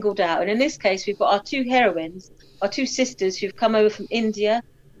they're singled out. And in this case, we've got our 2 heroines, our 2 sisters who've come over from India.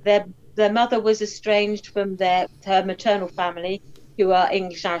 Their mother was estranged from her maternal family, who are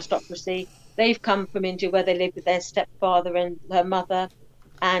English aristocracy. They've come from India, where they live with their stepfather and her mother.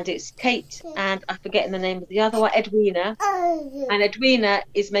 And it's Kate and I'm forgetting the name of the other one, Edwina. And Edwina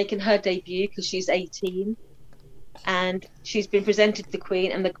is making her debut because she's 18. And she's been presented to the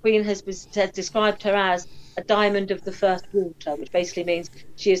Queen, and the Queen has described her as a diamond of the first water, which basically means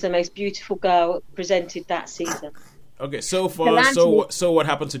she is the most beautiful girl presented that season. Okay, so far, so what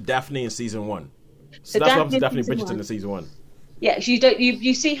happened to Daphne in season 1? So that's what happened to Daphne Bridgerton in season 1. Yeah,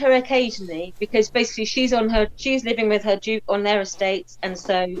 you see her occasionally because basically she's living with her duke on their estates, and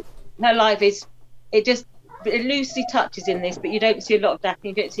so her life it loosely touches in this, but you don't see a lot of Daphne.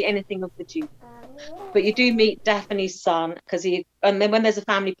 You don't see anything of the duke, but you do meet Daphne's son and then when there's a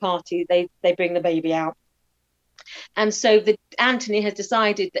family party, they bring the baby out, And so Anthony has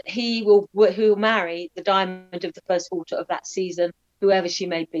decided that he will marry the diamond of the first quarter of that season, whoever she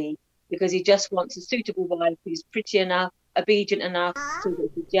may be, because he just wants a suitable wife who's pretty enough, obedient enough, so that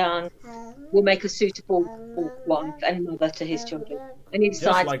she's young, will make a suitable wife and mother to his children. And he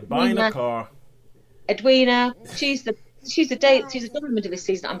decides, just like buying a car. Edwina, she's the diamond of this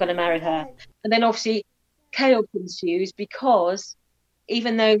season. I'm going to marry her. And then obviously chaos ensues, because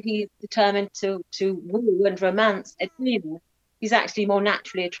even though he's determined to woo and romance Edwina, he's actually more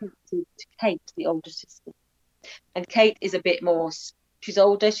naturally attracted to Kate, the older sister. And Kate is a bit more. She's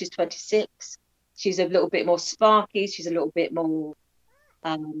older. She's 26. She's a little bit more sparky. She's a little bit more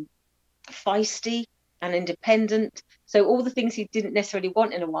feisty and independent. So all the things he didn't necessarily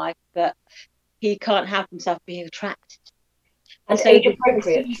want in a wife, but he can't help himself being attracted. And so age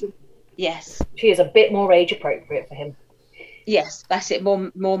appropriate. Yes. She is a bit more age appropriate for him. Yes, that's it.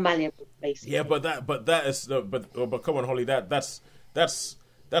 More malleable, basically. Yeah, but come on, Holly. That's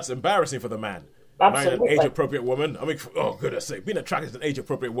embarrassing for the man. Absolutely. Marrying an age-appropriate woman. I mean, oh goodness sake, being attracted to an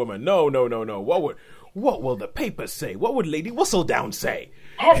age-appropriate woman. No. What will the papers say? What would Lady Whistledown say?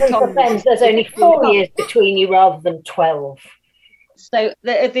 Heaven forfend, there's only 4 years between you rather than 12. So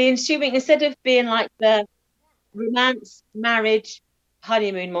the ensuing, instead of being like the romance, marriage,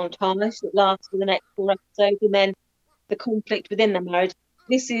 honeymoon montage that lasts for the next 4 episodes, and then the conflict within the marriage,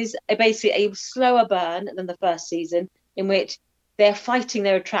 this is basically a slower burn than the first season, in which they're fighting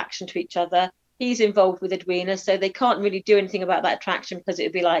their attraction to each other. He's involved with Edwina, so they can't really do anything about that attraction, because it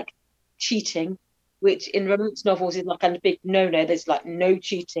would be like cheating, which in romance novels is like a big no-no. There's like no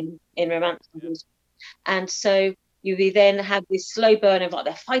cheating in romance novels. And so you then have this slow burn of like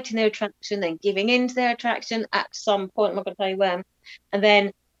they're fighting their attraction, then giving in to their attraction at some point, I'm not going to tell you when, and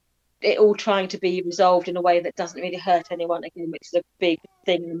then it all trying to be resolved in a way that doesn't really hurt anyone again, which is a big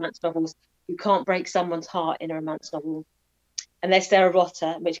thing in romance novels. You can't break someone's heart in a romance novel unless they're a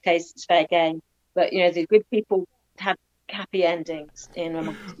rotter, in which case it's fair game. But, you know, the good people have happy endings in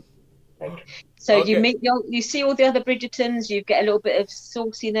romance. So okay. You see all the other Bridgertons, you get a little bit of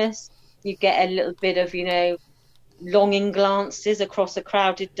sauciness, you get a little bit of, you know, longing glances across a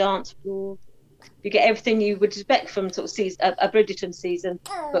crowded dance floor. You get everything you would expect from sort of a Bridgerton season,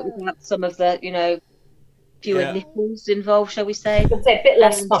 but without some of the, you know, fewer nipples involved, shall we say? I'd say a bit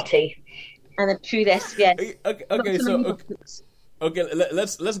less smutty. And a few less, yeah. Okay,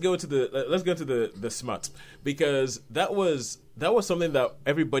 let's go to the smut, because that was something that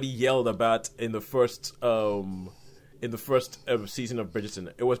everybody yelled about in the first season of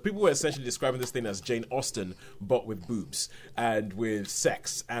Bridgerton. It was people were essentially describing this thing as Jane Austen, but with boobs and with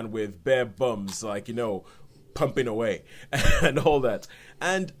sex and with bare bums, like, you know, pumping away and all that.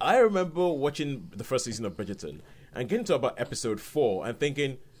 And I remember watching the first season of Bridgerton and getting to about episode 4 and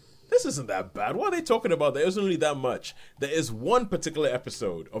thinking, this isn't that bad. What are they talking about? There isn't really that much. There is one particular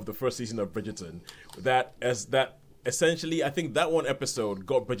episode of the first season of Bridgerton that essentially, I think that one episode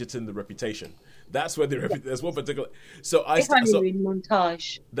got Bridgerton the reputation. That's where there's one particular. So honeymoon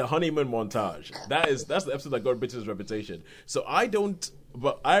montage. The honeymoon montage. That's the episode that got Bridgerton's reputation. So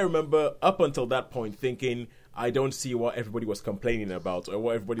but I remember up until that point thinking, I don't see what everybody was complaining about or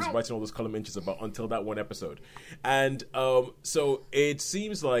what everybody's writing all those column inches about until that one episode. And so it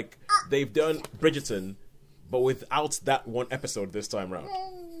seems like they've done Bridgerton, but without that one episode this time round.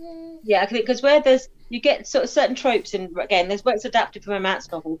 Yeah, because you get sort of certain tropes, and again, there's what's adapted from a romance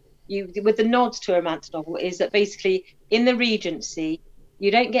novel. With the nods to a romance novel is that basically in the Regency,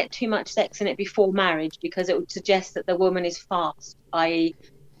 you don't get too much sex in it before marriage, because it would suggest that the woman is fast, i.e.,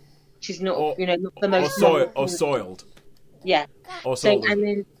 she's not, not the most soiled. Yeah. Or soiled. So, and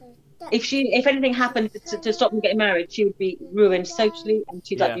then if anything happened to stop them getting married, she would be ruined socially, and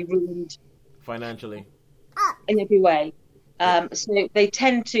she'd be ruined financially in every way. So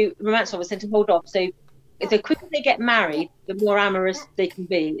romance novels tend to hold off. So the quicker they get married, the more amorous they can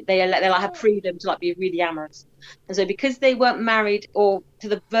be. They have freedom to be really amorous. And so because they weren't married or to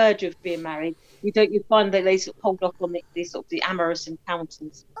the verge of being married, you find that they sort of hold off on the amorous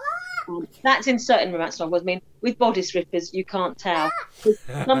encounters. That's in certain romance novels. I mean, with bodice rippers, you can't tell.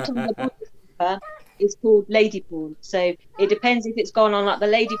 Sometimes a bodice ripper is called lady porn. So it depends if it's gone on like the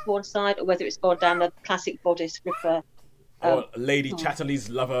lady porn side or whether it's gone down the classic bodice ripper. Or Lady Chatterley's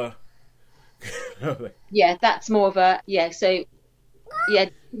lover. Yeah, that's more of a So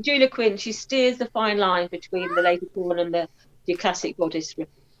Julia Quinn, she steers the fine line between the lady porn and the classic bodice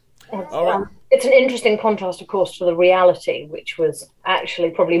ripper. It's an interesting contrast, of course, to the reality, which was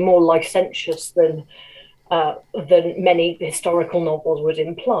actually probably more licentious than many historical novels would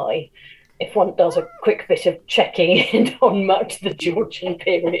imply. If one does a quick bit of checking in on much the Georgian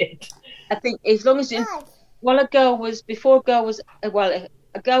period, I think as long as well, the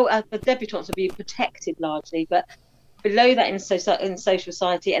debutantes would be protected largely, but below that in social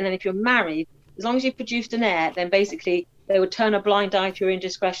society, and then if you're married, as long as you produced an heir, then basically they would turn a blind eye to your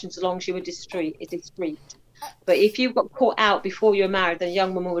indiscretions as long as you were discreet. But if you got caught out before you were married, then a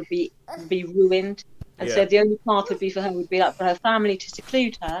young woman would be ruined. And so the only path would be for her family to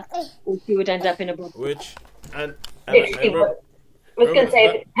seclude her, or she would end up in a book. I was going to say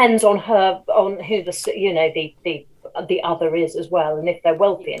it depends on her, on who the other is as well, and if they're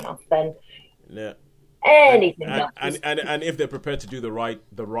wealthy enough, then anything. And if they're prepared to do the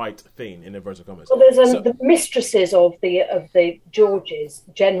right thing in inverted commas. Well, there's the mistresses of the Georges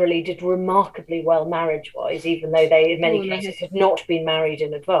generally did remarkably well marriage-wise, even though they in many cases had not been married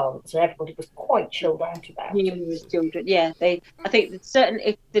in advance, and everybody was quite chilled out about it. Numerous children, yeah. I think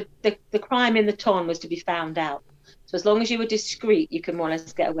if the crime in the ton was to be found out. So as long as you were discreet, you can more or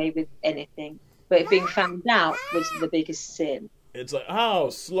less get away with anything. But being found out was the biggest sin. It's like, how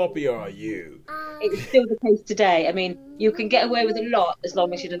sloppy are you? It's still the case today. I mean, you can get away with a lot as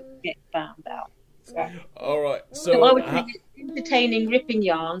long as you don't get found out. Yeah. All right. So I would think entertaining, ripping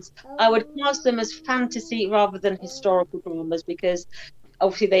yarns. I would class them as fantasy rather than historical dramas, because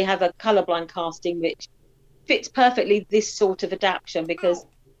obviously they have a colourblind casting which fits perfectly this sort of adaptation, because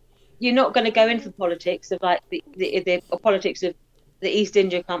you're not going to go into politics of like the politics of the East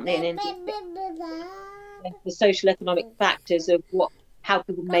India Company and the social economic factors of how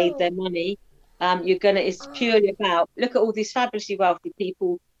people made their money. It's purely about, look at all these fabulously wealthy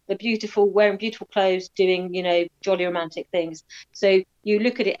people, they're beautiful, wearing beautiful clothes, doing, jolly romantic things. So you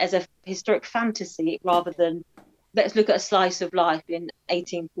look at it as a historic fantasy rather than let's look at a slice of life in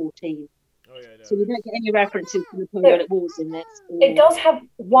 1814. So we don't get any references to the Napoleonic Wars in this. It does have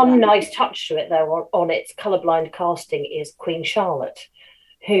one nice touch to it, though, on its colourblind casting is Queen Charlotte,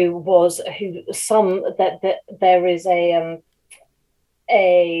 there is a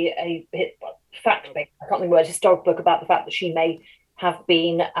fact-based, I can't think of the word, historical book about the fact that she may have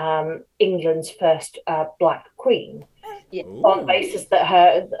been England's first black queen. Yeah. On the basis that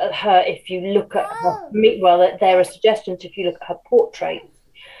her, if you look at her, there are suggestions if you look at her portrait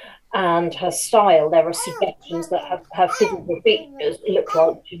and her style, there are suggestions that her physical features look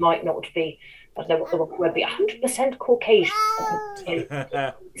like she might not be, I don't know what the word would be, 100% Caucasian.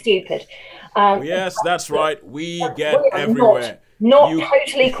 Stupid. Yes, that's right. We get everywhere. Not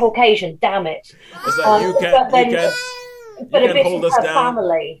totally Caucasian, damn it. It's like you can hold us down.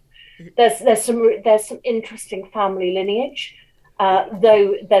 Family. There's some interesting family lineage.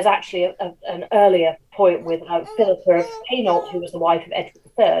 Though there's actually an earlier point with Philippa of Hainault, who was the wife of Edward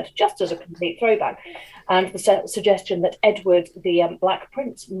III, just as a complete throwback, and the suggestion that Edward, the Black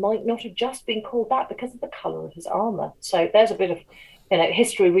Prince, might not have just been called that because of the colour of his armour. So there's a bit of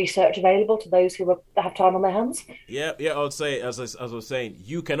history research available to those who have time on their hands. Yeah, I would say, as I was saying,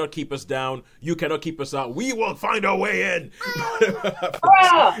 you cannot keep us down, you cannot keep us out, we will find our way in!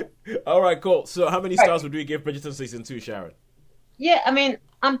 All right, cool. So how many stars would we give Bridgerton Season 2, Sharon? Yeah, I mean,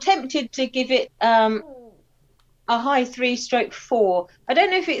 I'm tempted to give it a high 3/4. I don't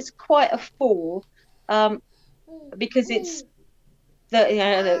know if it's quite a 4, because it's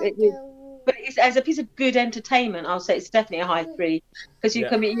but it's, as a piece of good entertainment, I'll say it's definitely a high 3, because you're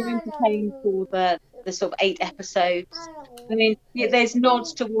entertained for the sort of 8 episodes. I mean, there's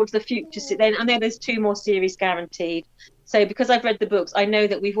nods towards the future. Then I know there's 2 more series guaranteed. So because I've read the books, I know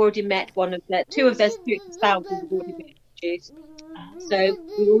that we've already met two of their future spouses have already been introduced. So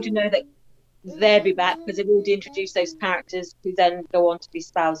we already know that they'll be back because they've already introduced those characters who then go on to be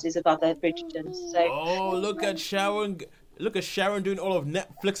spouses of other Bridgertons. So look at Sharon! Look at Sharon doing all of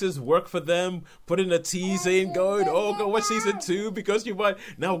Netflix's work for them, putting a tease in, going, go watch Season 2 because you might.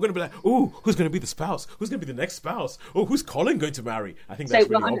 Now we're going to be like, ooh, who's going to be the spouse? Who's going to be the next spouse? Oh, who's Colin going to marry? I think that's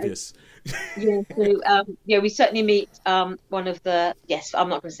really obvious. We certainly meet one of the. Yes, I'm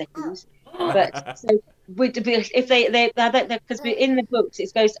not going to say who's, but so if they because in the books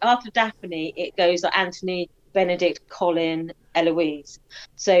it goes after Daphne, it goes like Anthony, Benedict, Colin, Eloise.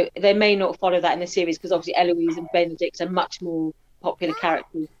 So they may not follow that in the series because obviously Eloise and Benedict are much more popular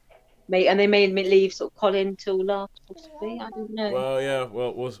characters. And they may leave sort of Colin till last, possibly. I don't know. Well, yeah.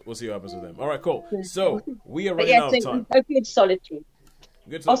 Well, we'll see what happens with them. All right, cool. So we are running out of time. A good solitary.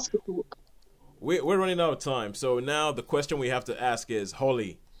 Good Oscar talk. We're running out of time. So now the question we have to ask is,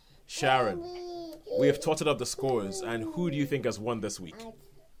 Holly, Sharon, we have totted up the scores, and who do you think has won this week?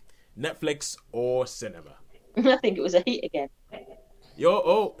 Netflix or cinema? I think it was a heat again.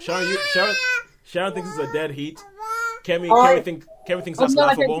 Sharon thinks it's a dead heat. Kemi thinks that's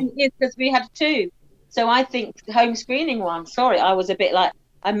laughable. I don't think it is because we had 2. So I think home screening one. Sorry, I was a bit like,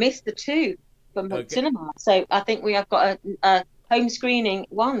 I missed the 2. from Okay. cinema. So I think we have got a home screening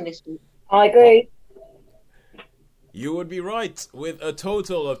one this week. I agree. You would be right with a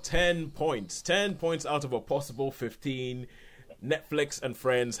total of 10 points. 10 points out of a possible 15. Netflix and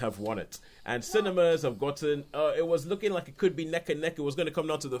Friends have won it. And cinemas have gotten, it was looking like it could be neck and neck. It was going to come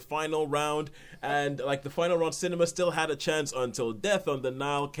down to the final round. And like the final round, cinema still had a chance until Death on the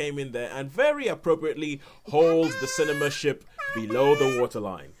Nile came in there and very appropriately holds the cinema ship below the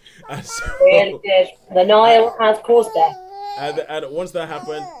waterline. And so, Really did. The Nile has caused death. and once that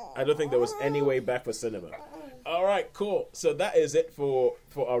happened, I don't think there was any way back for cinema. All right, cool. So that is it for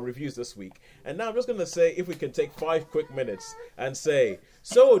our reviews this week. And now I'm just going to say if we can take 5 quick minutes and say,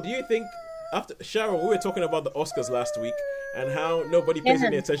 so do you think, after Sharon, we were talking about the Oscars last week and how nobody pays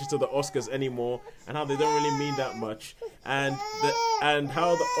any attention to the Oscars anymore and how they don't really mean that much. And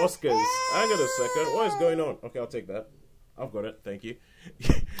how the Oscars, hang on a second, what is going on? Okay, I'll take that. I've got it, thank you.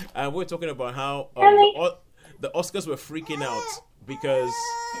 And we're talking about how the Oscars were freaking out because...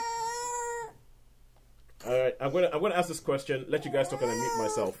 All right, I'm gonna ask this question. Let you guys talk and I mute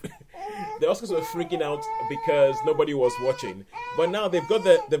myself. The Oscars were freaking out because nobody was watching, but now they've got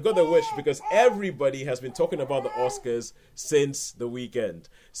their wish because everybody has been talking about the Oscars since the weekend.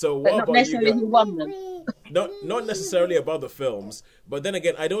 So what But not about necessarily you who guys? won them. Not necessarily about the films, but then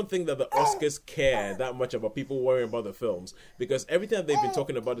again, I don't think that the Oscars care that much about people worrying about the films because everything that they've been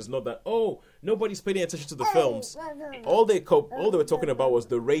talking about is not that nobody's paying attention to the films. All they were talking about was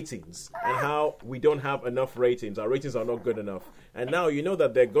the ratings and how we don't have enough ratings. Our ratings are not good enough. And now you know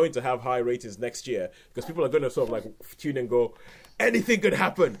that they're going to have high ratings next year because people are going to sort of like tune and go, anything could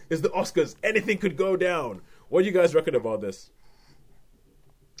happen. It's the Oscars. Anything could go down. What do you guys reckon about this?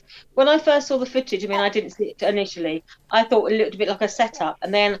 When I first saw the footage, I mean, I didn't see it initially. I thought it looked a bit like a setup,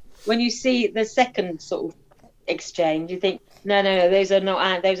 and then when you see the second sort of exchange, you think, no, those are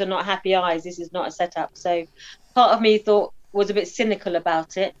not happy eyes. This is not a setup. So, part of me was a bit cynical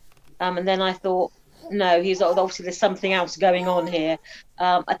about it, and then I thought, no, obviously there's something else going on here.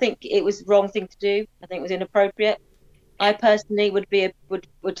 I think it was the wrong thing to do. I think it was inappropriate. I personally would give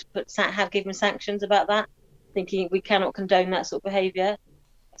him sanctions about that, thinking we cannot condone that sort of behaviour.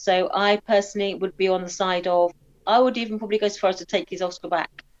 So I personally would be on the side of, I would even probably go as far as to take his Oscar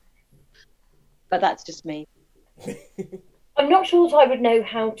back. But that's just me. I'm not sure that I would know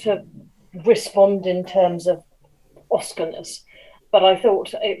how to respond in terms of Oscarness, but I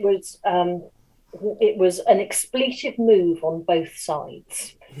thought it was an expletive move on both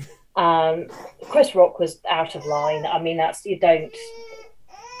sides. Chris Rock was out of line. I mean,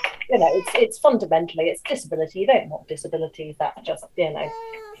 it's fundamentally, it's disability. You don't want disability. That's just,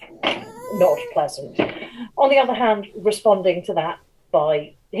 not pleasant. On the other hand, responding to that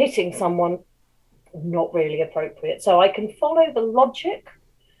by hitting someone, not really appropriate. So I can follow the logic,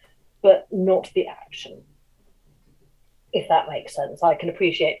 but not the action, if that makes sense. I can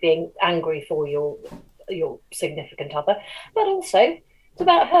appreciate being angry for your significant other, but also it's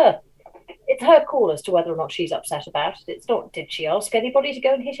about her. It's her call as to whether or not she's upset about it. It's not, did she ask anybody to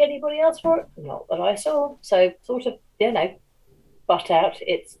go and hit anybody else for it? Not that I saw. So sort of, butt out.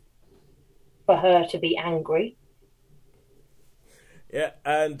 It's for her to be angry. Yeah,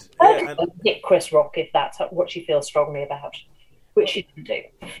 and hit Chris Rock if that's what she feels strongly about, which she didn't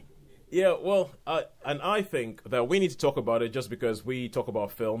do. Yeah, well, and I think that we need to talk about it just because we talk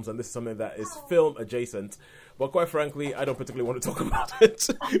about films, and this is something that is film adjacent. But quite frankly, I don't particularly want to talk about it.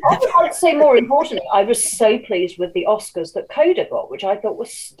 I'd say more importantly, I was so pleased with the Oscars that Coda got, which I thought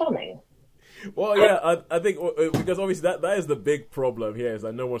was stunning. Well, yeah, I think because obviously that is the big problem here is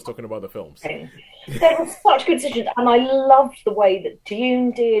that no one's talking about the films. There were such good decisions, and I loved the way that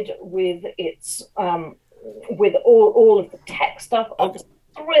Dune did with its with all of the tech stuff. I was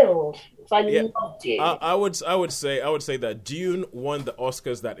thrilled. So I loved Dune. I would say that Dune won the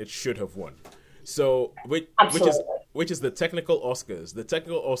Oscars that it should have won. So which is the technical Oscars. The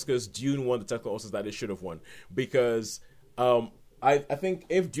technical Oscars, Dune won the technical Oscars that it should have won because I think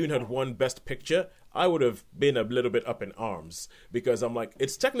if Dune had won Best Picture, I would have been a little bit up in arms because I'm like,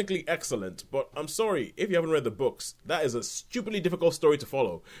 it's technically excellent, but I'm sorry, if you haven't read the books, that is a stupidly difficult story to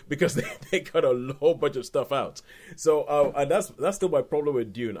follow because they cut a whole bunch of stuff out. So, and that's still my problem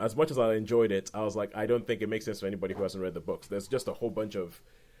with Dune. As much as I enjoyed it, I was like, I don't think it makes sense for anybody who hasn't read the books. There's just a whole bunch of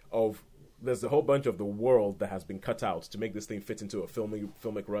the world that has been cut out to make this thing fit into a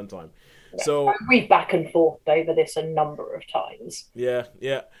filmic runtime. Yeah. So I read back and forth over this a number of times. Yeah,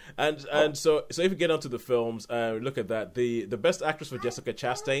 and so if you get onto the films, look at that. The best actress for Jessica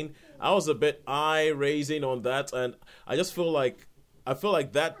Chastain, I was a bit eye-raising on that, and I feel like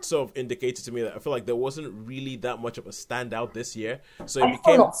that sort of indicated to me that I feel like there wasn't really that much of a standout this year. So I've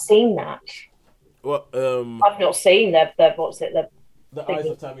not seen that. Well, I've not seen the what's it, The Eyes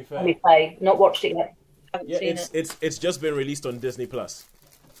of Tammy Tammy Faye. Faye. Not watched it yet. Haven't Yeah, seen it's just been released on Disney Plus.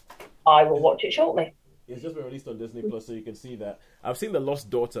 I will watch it shortly. It's just been released on Disney Plus, so you can see that. I've seen The Lost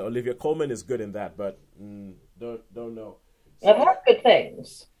Daughter. Olivia Colman is good in that, but don't know. I've heard good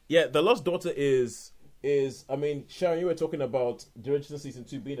things. Yeah, The Lost Daughter is. I mean, Sharon, you were talking about The Original Season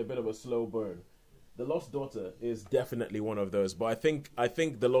 2 being a bit of a slow burn. The Lost Daughter is definitely one of those, but I think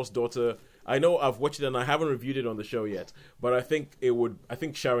The Lost Daughter. I know I've watched it and I haven't reviewed it on the show yet, but I think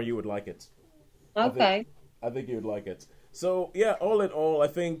Sharon, you would like it. Okay. I think you would like it. So yeah, all in all, I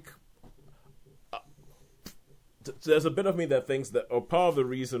think there's a bit of me that thinks that, or part of the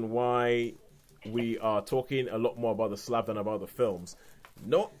reason why we are talking a lot more about the slap than about the films,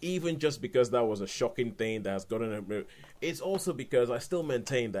 not even just because that was a shocking thing that has gotten. It's also because I still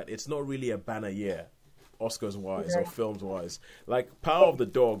maintain that it's not really a banner year, Oscars wise or films wise. Like Power of the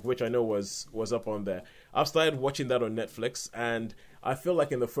Dog, which I know was up on there. I've started watching that on Netflix, and I feel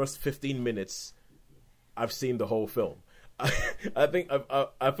like in the first 15 minutes, I've seen the whole film. I think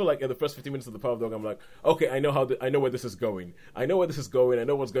I feel like in the first 15 minutes of the Power of the Dog, I'm like, okay, I know where this is going. I know what's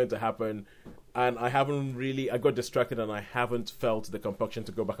going to happen, and I got distracted, and I haven't felt the compunction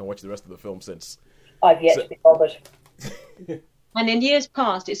to go back and watch the rest of the film since. I've yet to be bothered. And in years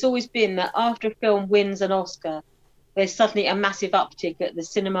past, it's always been that after a film wins an Oscar, there's suddenly a massive uptick at the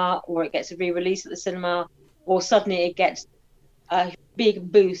cinema, or it gets a re-release at the cinema, or suddenly it gets a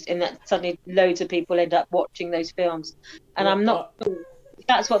big boost in that suddenly loads of people end up watching those films. And I'm not sure if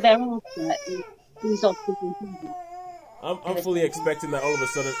that's what they're after. These Oscars. I'm fully expecting that all of a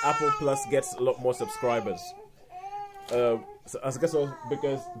sudden Apple Plus gets a lot more subscribers. So I guess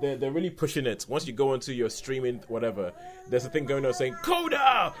because they're really pushing it. Once you go into your streaming whatever, there's a thing going on saying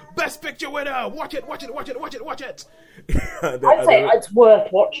Coda Best Picture winner. Watch it. I'd say it's worth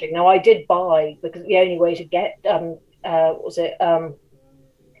watching. Now I did buy, because the only way to get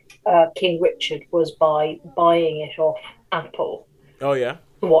King Richard was by buying it off Apple. Oh yeah.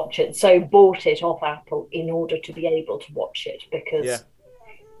 To watch it, so bought it off Apple in order to be able to watch it, because. Yeah.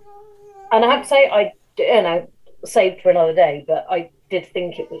 And I have to say, saved for another day, but I did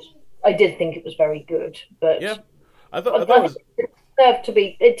think it was very good. But yeah, I thought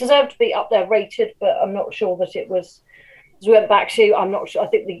it deserved to be up there rated, but I'm not sure that it was. As we went back to, I'm not sure. I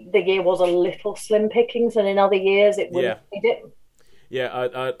think the year was a little slim pickings, and in other years it wouldn't have made it. Yeah,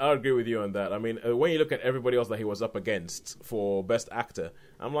 I agree with you on that. I mean, when you look at everybody else that he was up against for Best Actor,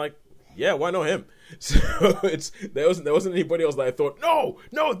 I'm like, yeah, why not him? So there wasn't anybody else that I thought, no,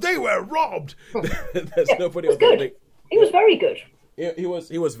 they were robbed. There's nobody else. He was very good.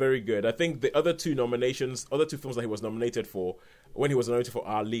 He was very good. I think the other two films that he was nominated for, when he was nominated for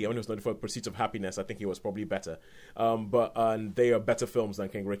Ali, and when he was nominated for Pursuit of Happiness, I think he was probably better. But they are better films than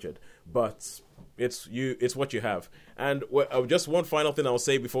King Richard. But it's what you have. And just one final thing I'll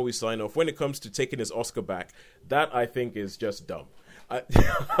say before we sign off: when it comes to taking his Oscar back, that I think is just dumb.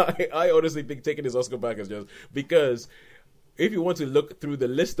 I honestly think taking his Oscar back is just because. If you want to look through the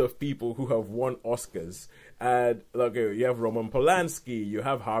list of people who have won Oscars, and you have Roman Polanski, you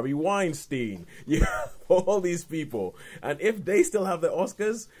have Harvey Weinstein, you have all these people, and if they still have the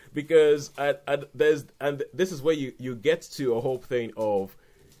Oscars, because this is where you get to a whole thing of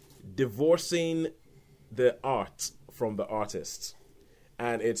divorcing the art from the artist,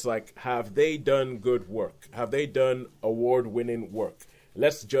 and it's like, have they done good work? Have they done award-winning work?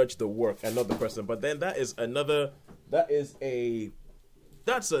 Let's judge the work and not the person. But then that's a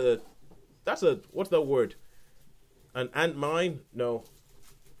what's that word? An ant mine? No.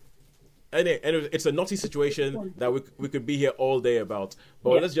 Anyway, it's a naughty situation that we could be here all day about.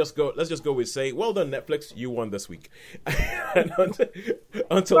 But let's just go with say, well done Netflix, you won this week. And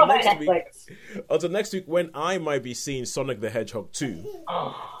until next week when I might be seeing Sonic the Hedgehog 2.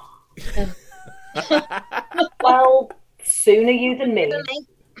 Well, sooner you than me.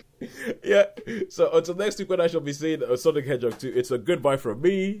 Yeah, so until next week when I shall be seeing Sonic Hedgehog 2, it's a goodbye from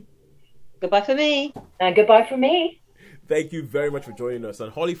me. Goodbye from me. And goodbye from me. Thank you very much for joining us.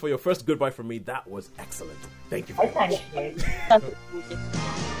 And Holly, for your first goodbye from me, that was excellent. Thank you very much. Thank you.